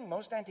 that's the thing.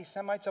 Most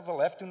anti-Semites of the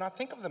left do not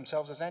think of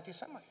themselves as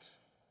anti-Semites.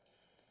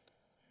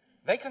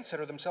 They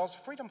consider themselves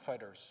freedom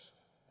fighters,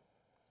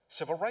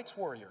 civil rights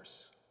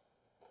warriors,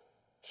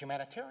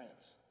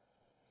 humanitarians.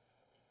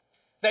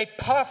 They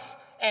puff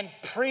and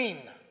preen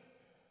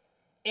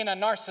in a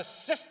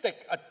narcissistic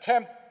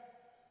attempt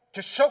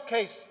to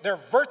showcase their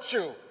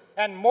virtue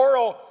and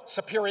moral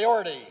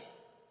superiority.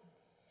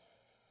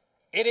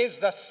 It is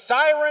the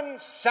siren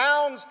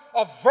sounds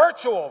of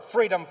virtual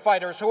freedom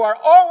fighters who are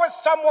always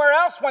somewhere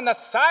else when the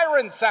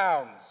siren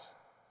sounds.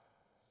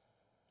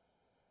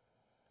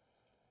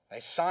 They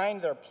sign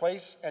their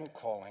place and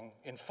calling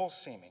in full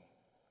seeming,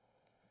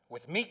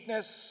 with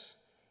meekness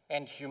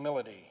and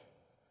humility,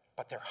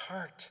 but their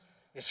heart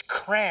is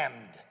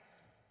crammed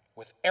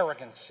with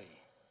arrogancy,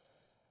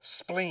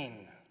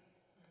 spleen,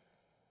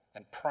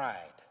 and pride.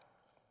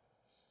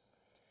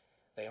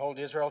 They hold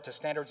Israel to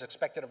standards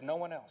expected of no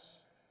one else.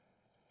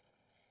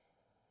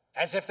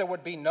 As if there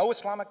would be no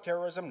Islamic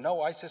terrorism,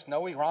 no ISIS,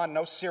 no Iran,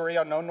 no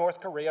Syria, no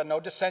North Korea, no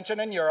dissension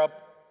in Europe,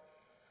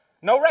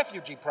 no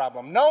refugee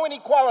problem, no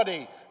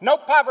inequality, no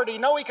poverty,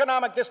 no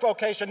economic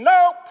dislocation,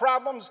 no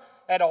problems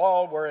at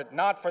all were it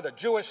not for the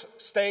Jewish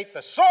state,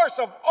 the source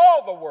of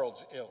all the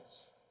world's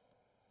ills.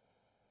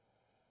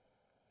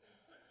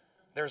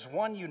 There's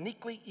one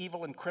uniquely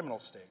evil and criminal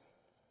state,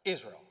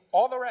 Israel.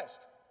 All the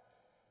rest,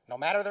 no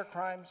matter their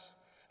crimes,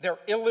 their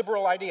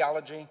illiberal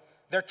ideology,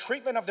 their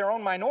treatment of their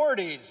own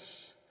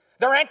minorities,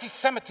 their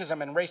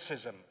anti-Semitism and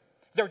racism,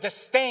 their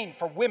disdain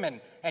for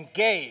women and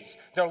gays,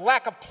 their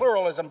lack of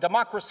pluralism,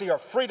 democracy, or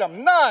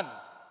freedom, none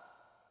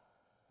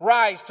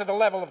rise to the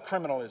level of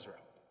criminal Israel.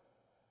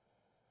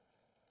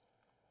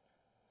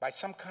 By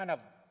some kind of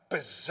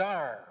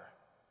bizarre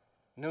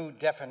new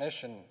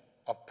definition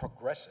of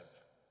progressive,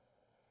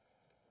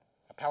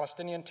 a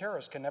Palestinian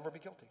terrorist can never be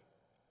guilty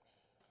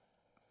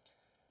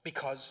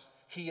because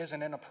he is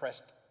in an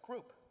oppressed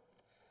group,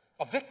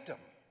 a victim,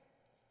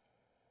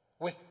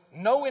 with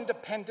no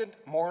independent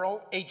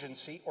moral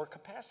agency or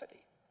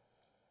capacity.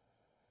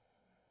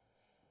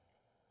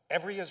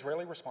 Every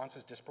Israeli response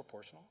is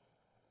disproportional,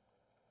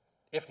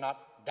 if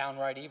not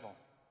downright evil,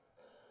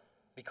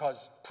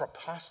 because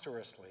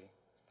preposterously,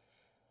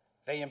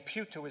 they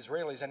impute to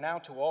Israelis and now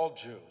to all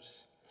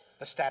Jews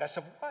the status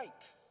of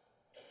white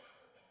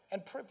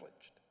and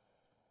privileged.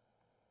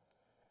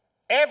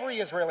 Every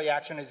Israeli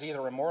action is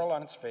either immoral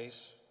on its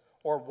face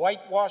or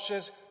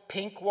whitewashes,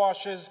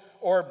 pinkwashes,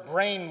 or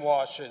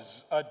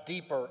brainwashes a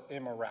deeper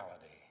immorality.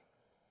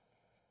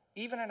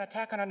 Even an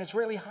attack on an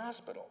Israeli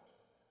hospital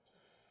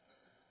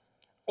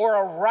or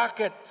a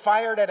rocket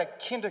fired at a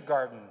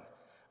kindergarten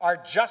are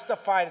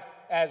justified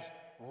as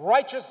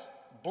righteous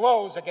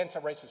blows against a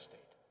racist state.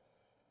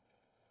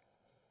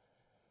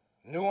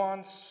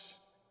 Nuance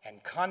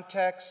and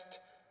context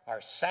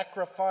are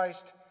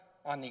sacrificed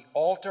on the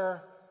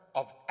altar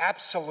of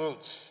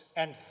absolutes,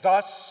 and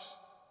thus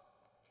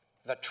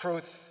the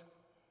truth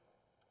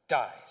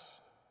dies.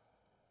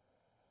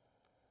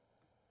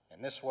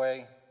 In this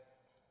way,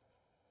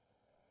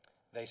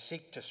 they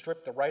seek to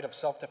strip the right of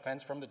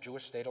self-defense from the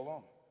Jewish state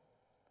alone.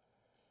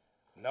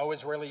 No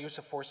Israeli use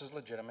of force is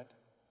legitimate.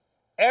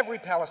 Every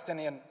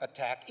Palestinian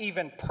attack,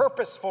 even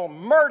purposeful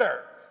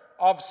murder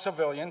of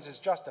civilians, is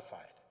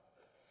justified.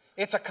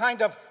 It's a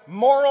kind of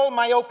moral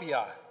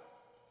myopia,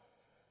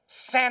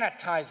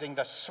 sanitizing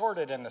the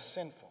sordid and the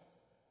sinful.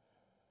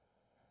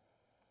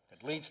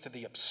 It leads to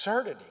the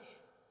absurdity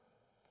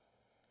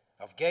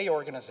of gay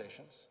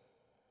organizations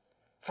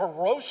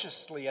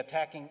ferociously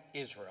attacking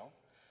Israel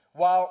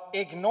while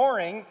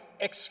ignoring,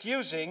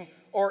 excusing,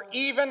 or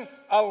even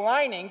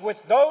aligning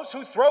with those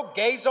who throw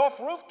gays off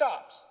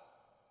rooftops.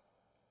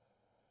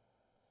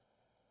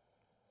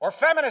 Or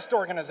feminist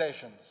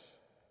organizations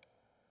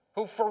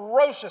who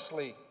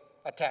ferociously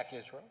attack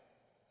Israel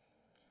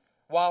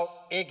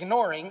while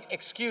ignoring,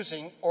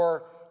 excusing,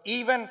 or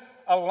even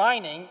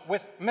aligning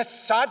with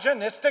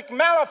misogynistic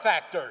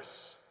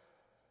malefactors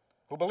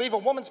who believe a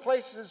woman's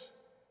place is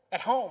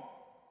at home,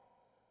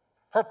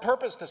 her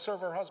purpose to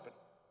serve her husband.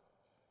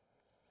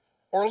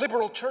 Or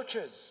liberal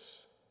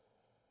churches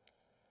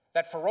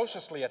that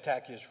ferociously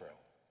attack Israel,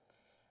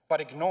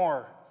 but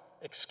ignore,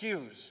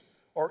 excuse,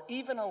 or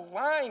even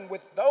align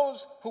with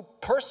those who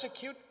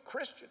persecute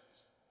Christians.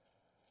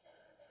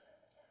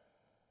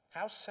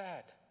 How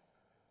sad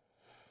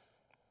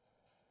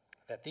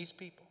that these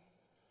people,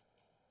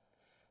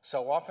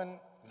 so often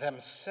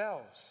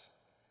themselves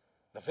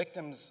the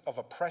victims of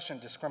oppression,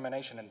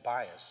 discrimination, and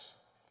bias,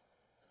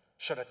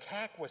 should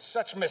attack with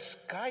such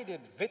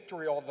misguided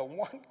vitriol the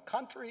one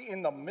country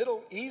in the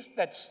Middle East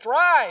that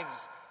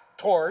strives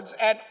towards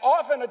and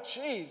often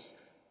achieves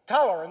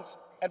tolerance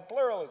and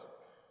pluralism.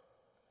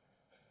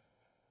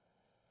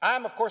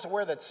 I'm, of course,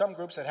 aware that some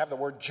groups that have the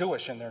word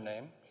Jewish in their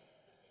name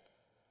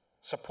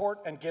support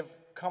and give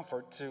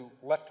comfort to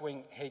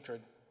left-wing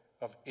hatred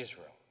of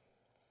Israel.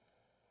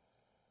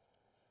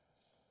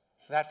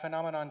 That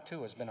phenomenon,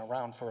 too, has been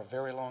around for a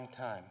very long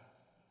time.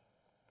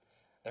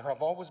 There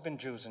have always been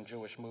Jews and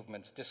Jewish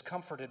movements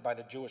discomforted by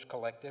the Jewish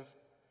collective,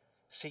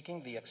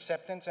 seeking the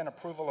acceptance and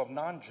approval of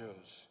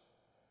non-Jews,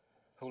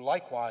 who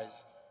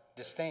likewise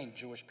disdain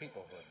Jewish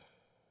peoplehood.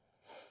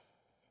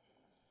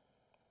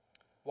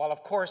 While,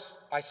 of course,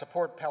 I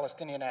support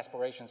Palestinian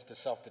aspirations to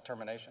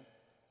self-determination,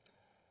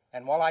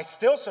 and while I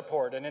still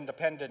support an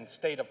independent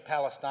state of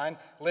Palestine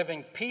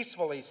living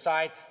peacefully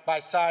side by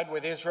side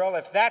with Israel,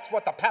 if that's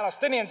what the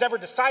Palestinians ever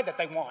decide that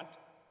they want,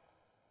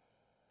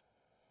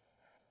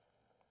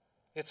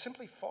 it's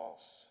simply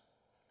false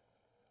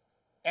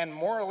and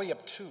morally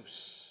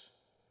obtuse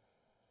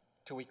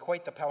to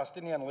equate the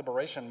Palestinian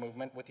liberation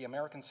movement with the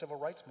American civil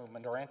rights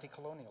movement or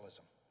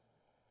anti-colonialism.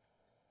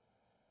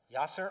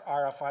 Yasser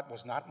Arafat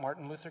was not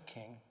Martin Luther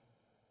King.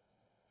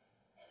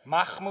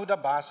 Mahmoud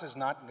Abbas is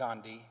not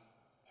Gandhi.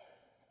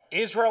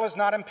 Israel is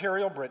not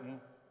Imperial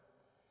Britain.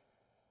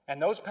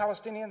 And those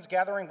Palestinians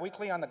gathering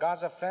weekly on the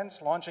Gaza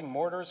fence, launching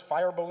mortars,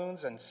 fire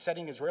balloons, and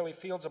setting Israeli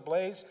fields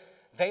ablaze,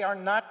 they are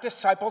not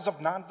disciples of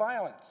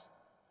nonviolence.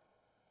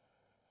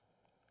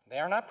 They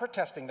are not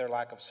protesting their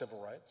lack of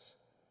civil rights.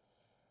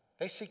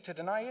 They seek to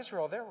deny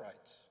Israel their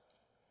rights.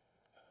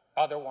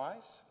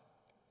 Otherwise,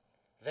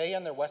 they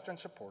and their Western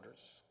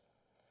supporters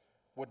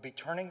would be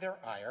turning their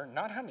ire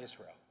not on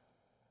Israel,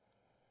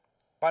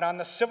 but on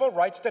the civil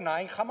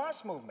rights-denying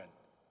Hamas movement.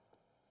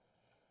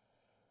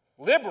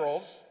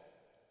 Liberals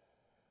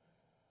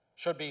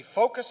should be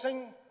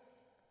focusing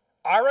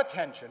our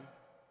attention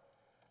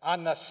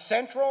on the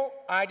central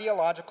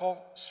ideological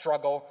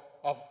struggle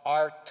of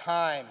our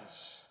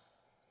times,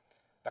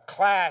 the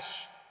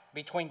clash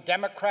between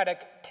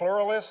democratic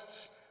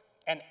pluralists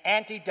and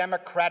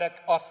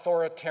anti-democratic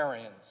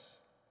authoritarians.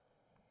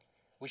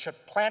 We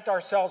should plant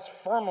ourselves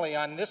firmly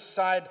on this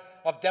side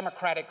of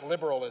democratic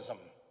liberalism,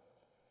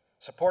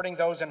 supporting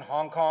those in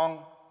Hong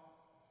Kong,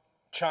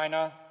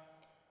 China,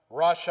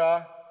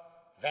 Russia,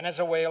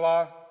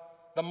 Venezuela,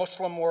 the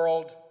Muslim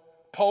world,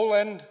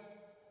 Poland,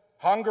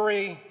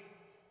 Hungary,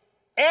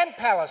 and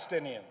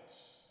Palestinians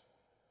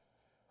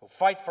who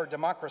fight for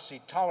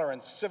democracy,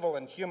 tolerance, civil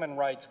and human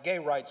rights, gay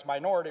rights,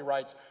 minority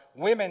rights,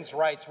 women's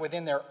rights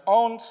within their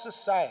own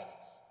societies.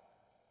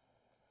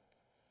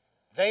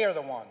 They are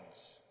the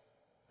ones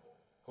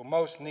who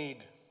most need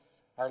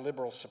our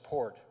liberal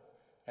support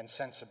and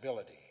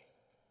sensibility.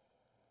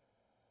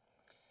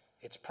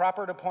 It's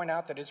proper to point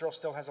out that Israel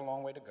still has a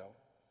long way to go.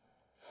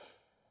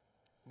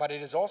 But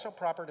it is also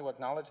proper to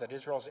acknowledge that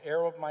Israel's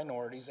Arab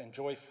minorities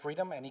enjoy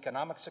freedom and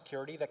economic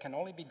security that can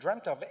only be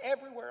dreamt of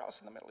everywhere else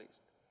in the Middle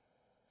East.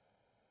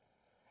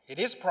 It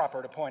is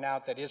proper to point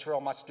out that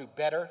Israel must do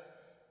better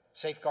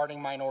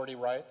safeguarding minority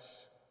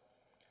rights.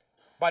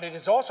 But it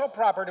is also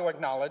proper to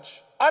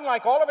acknowledge,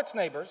 unlike all of its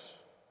neighbors,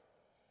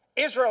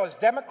 Israel is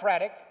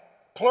democratic,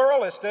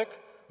 pluralistic,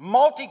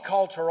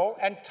 multicultural,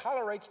 and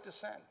tolerates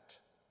dissent.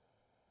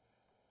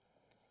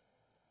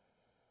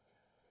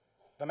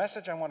 The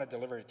message I want to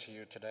deliver to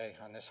you today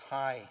on this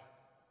high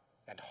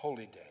and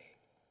holy day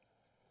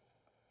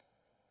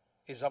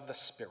is of the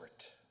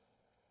Spirit.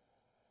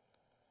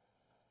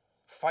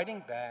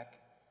 Fighting back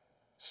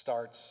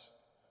starts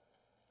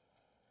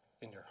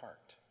in your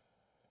heart,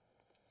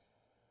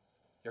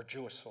 your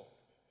Jewish soul.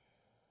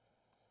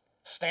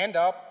 Stand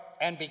up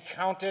and be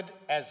counted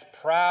as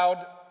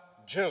proud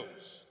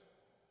Jews.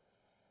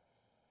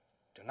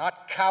 Do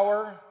not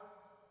cower.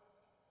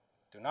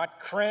 Do not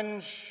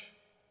cringe.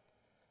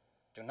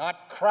 Do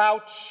not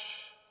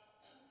crouch.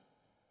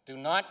 Do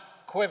not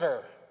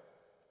quiver.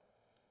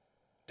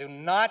 Do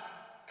not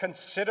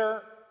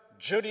consider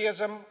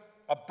Judaism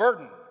a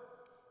burden.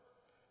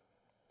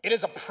 It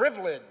is a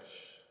privilege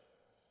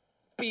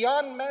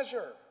beyond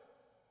measure.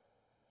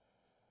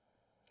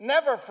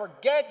 Never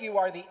forget you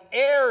are the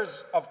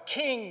heirs of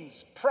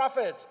kings,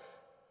 prophets,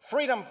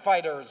 freedom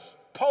fighters,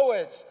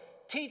 poets,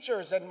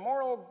 teachers, and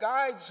moral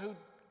guides who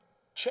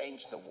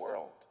changed the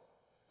world.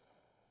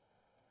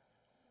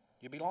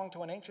 You belong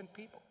to an ancient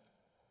people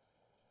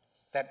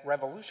that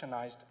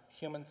revolutionized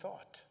human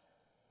thought.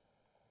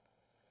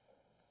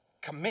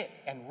 Commit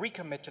and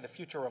recommit to the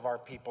future of our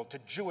people, to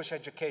Jewish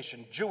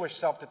education, Jewish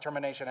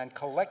self-determination, and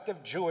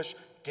collective Jewish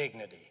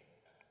dignity.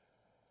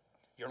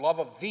 Your love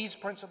of these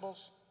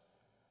principles,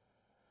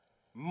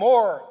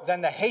 more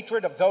than the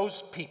hatred of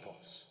those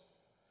peoples,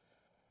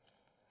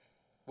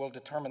 will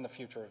determine the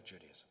future of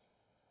Judaism.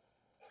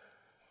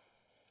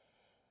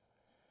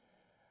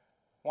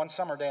 One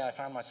summer day, I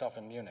found myself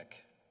in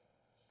Munich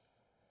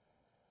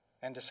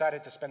and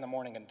decided to spend the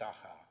morning in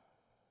Dachau.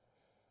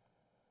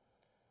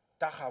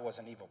 Dachau was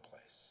an evil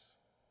place.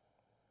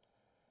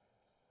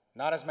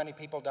 Not as many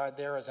people died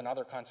there as in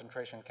other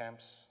concentration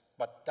camps,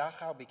 but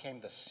Dachau became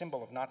the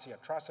symbol of Nazi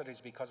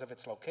atrocities because of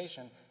its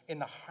location in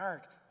the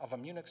heart of a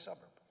Munich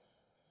suburb.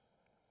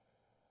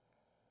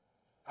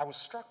 I was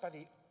struck by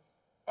the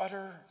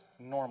utter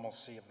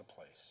normalcy of the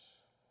place.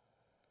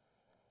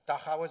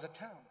 Dachau is a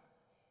town.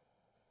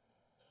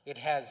 It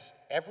has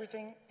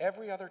everything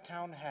every other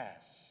town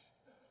has.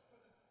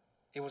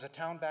 It was a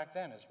town back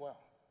then as well.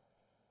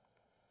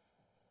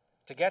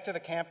 To get to the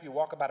camp, you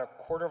walk about a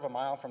quarter of a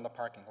mile from the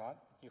parking lot.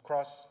 You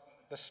cross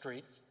the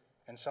street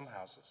and some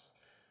houses.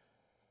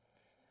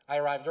 I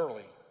arrived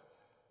early,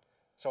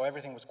 so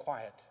everything was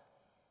quiet,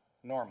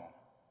 normal.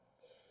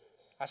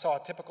 I saw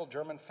a typical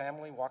German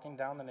family walking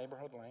down the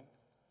neighborhood lane.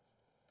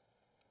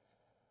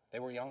 They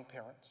were young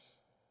parents.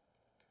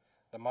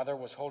 The mother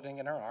was holding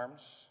in her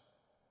arms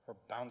her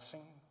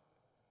bouncing,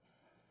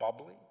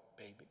 bubbly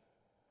baby.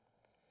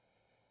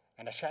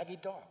 And a shaggy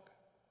dog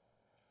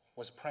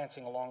was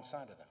prancing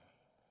alongside of them.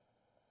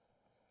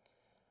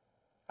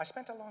 I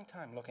spent a long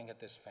time looking at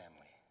this family,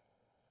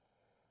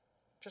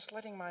 just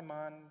letting my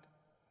mind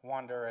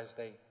wander as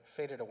they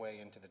faded away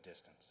into the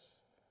distance.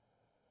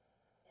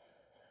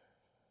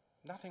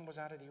 Nothing was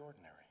out of the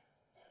ordinary.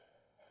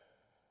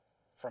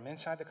 From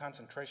inside the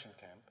concentration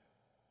camp,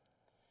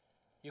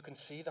 you can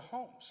see the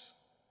homes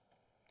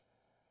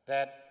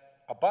that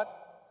abut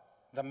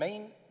the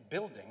main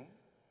building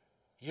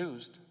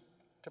used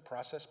to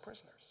process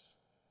prisoners.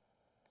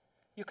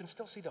 You can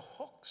still see the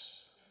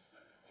hooks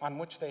on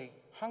which they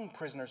hung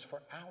prisoners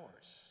for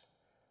hours,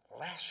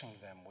 lashing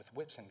them with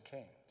whips and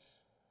canes.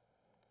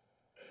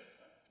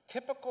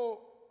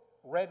 Typical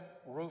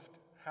red-roofed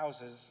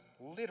houses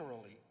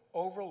literally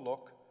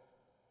overlook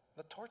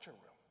the torture room.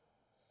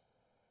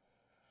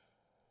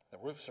 The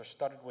roofs are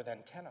studded with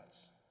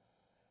antennas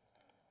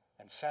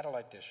and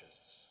satellite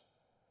dishes,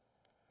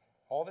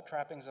 all the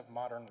trappings of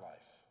modern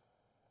life.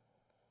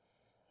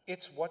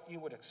 It's what you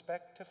would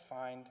expect to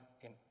find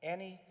in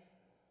any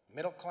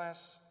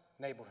middle-class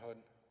neighborhood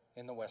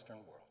in the Western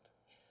world.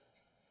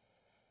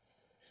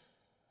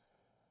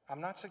 I'm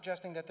not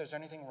suggesting that there's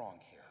anything wrong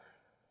here,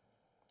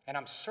 and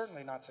I'm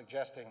certainly not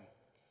suggesting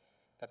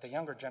that the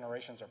younger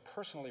generations are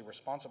personally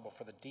responsible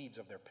for the deeds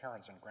of their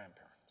parents and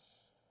grandparents.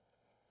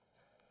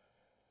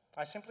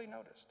 I simply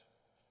noticed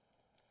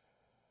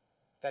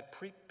that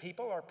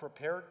people are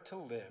prepared to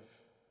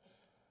live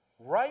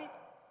right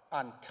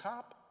on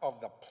top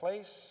of the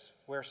place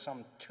where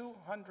some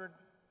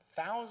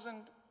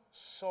 200,000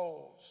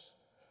 souls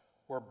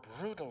were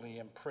brutally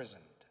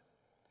imprisoned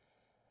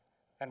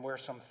and where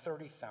some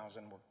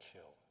 30,000 were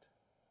killed.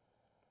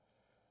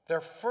 Their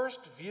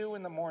first view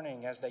in the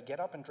morning as they get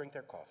up and drink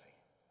their coffee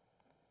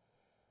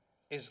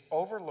is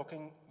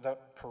overlooking the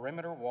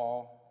perimeter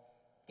wall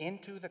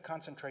into the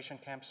concentration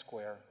camp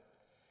square,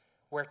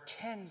 where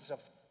tens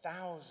of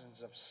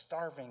thousands of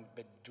starving,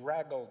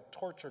 bedraggled,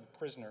 tortured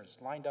prisoners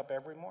lined up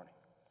every morning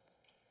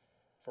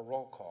for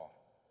roll call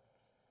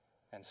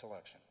and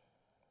selection.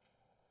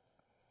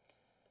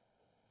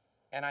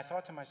 And I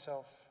thought to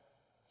myself,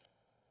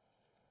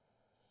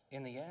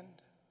 in the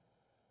end,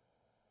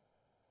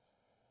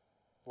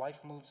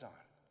 life moves on.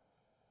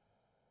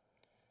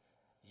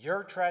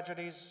 Your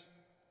tragedies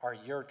are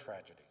your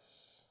tragedies.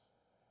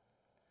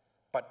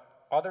 But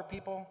other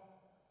people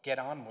get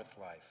on with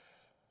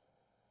life.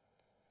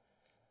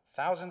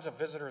 Thousands of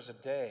visitors a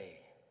day,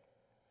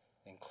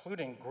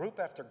 including group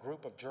after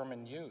group of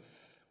German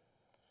youth,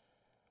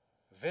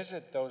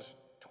 visit those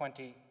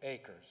 20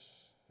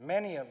 acres,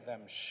 many of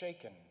them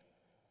shaken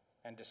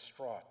and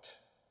distraught.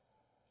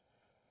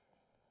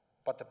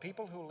 But the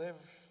people who live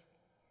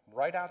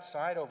right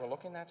outside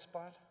overlooking that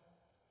spot,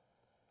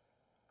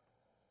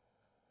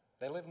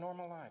 they live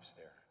normal lives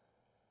there.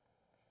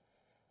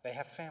 They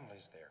have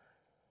families there.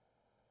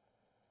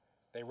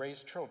 They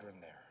raise children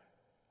there.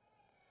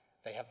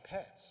 They have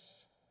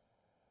pets.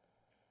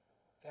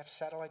 They have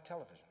satellite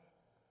television.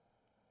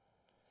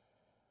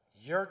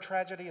 Your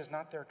tragedy is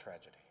not their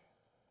tragedy.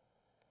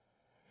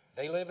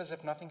 They live as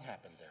if nothing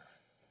happened there.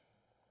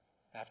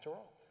 After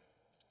all,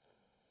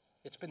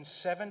 it's been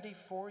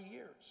 74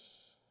 years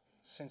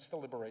since the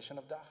liberation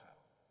of Dachau.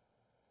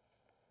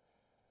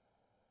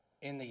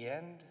 In the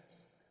end,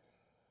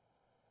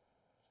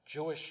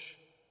 Jewish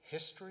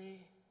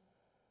history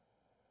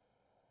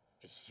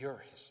is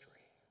your history.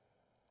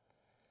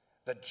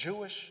 The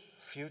Jewish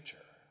future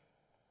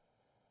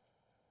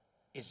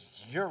is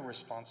your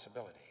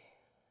responsibility.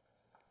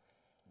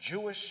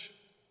 Jewish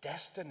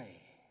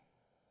destiny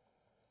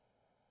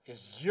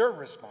is your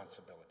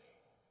responsibility.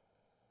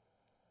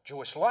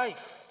 Jewish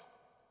life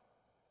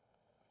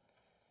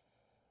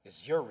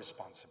is your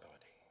responsibility.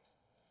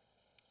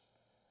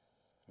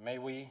 May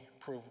we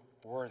prove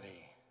worthy,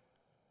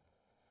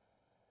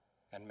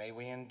 and may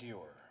we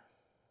endure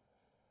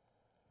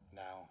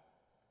now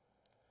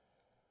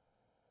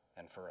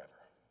and forever.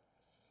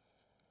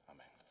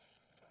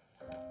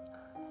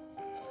 Amen.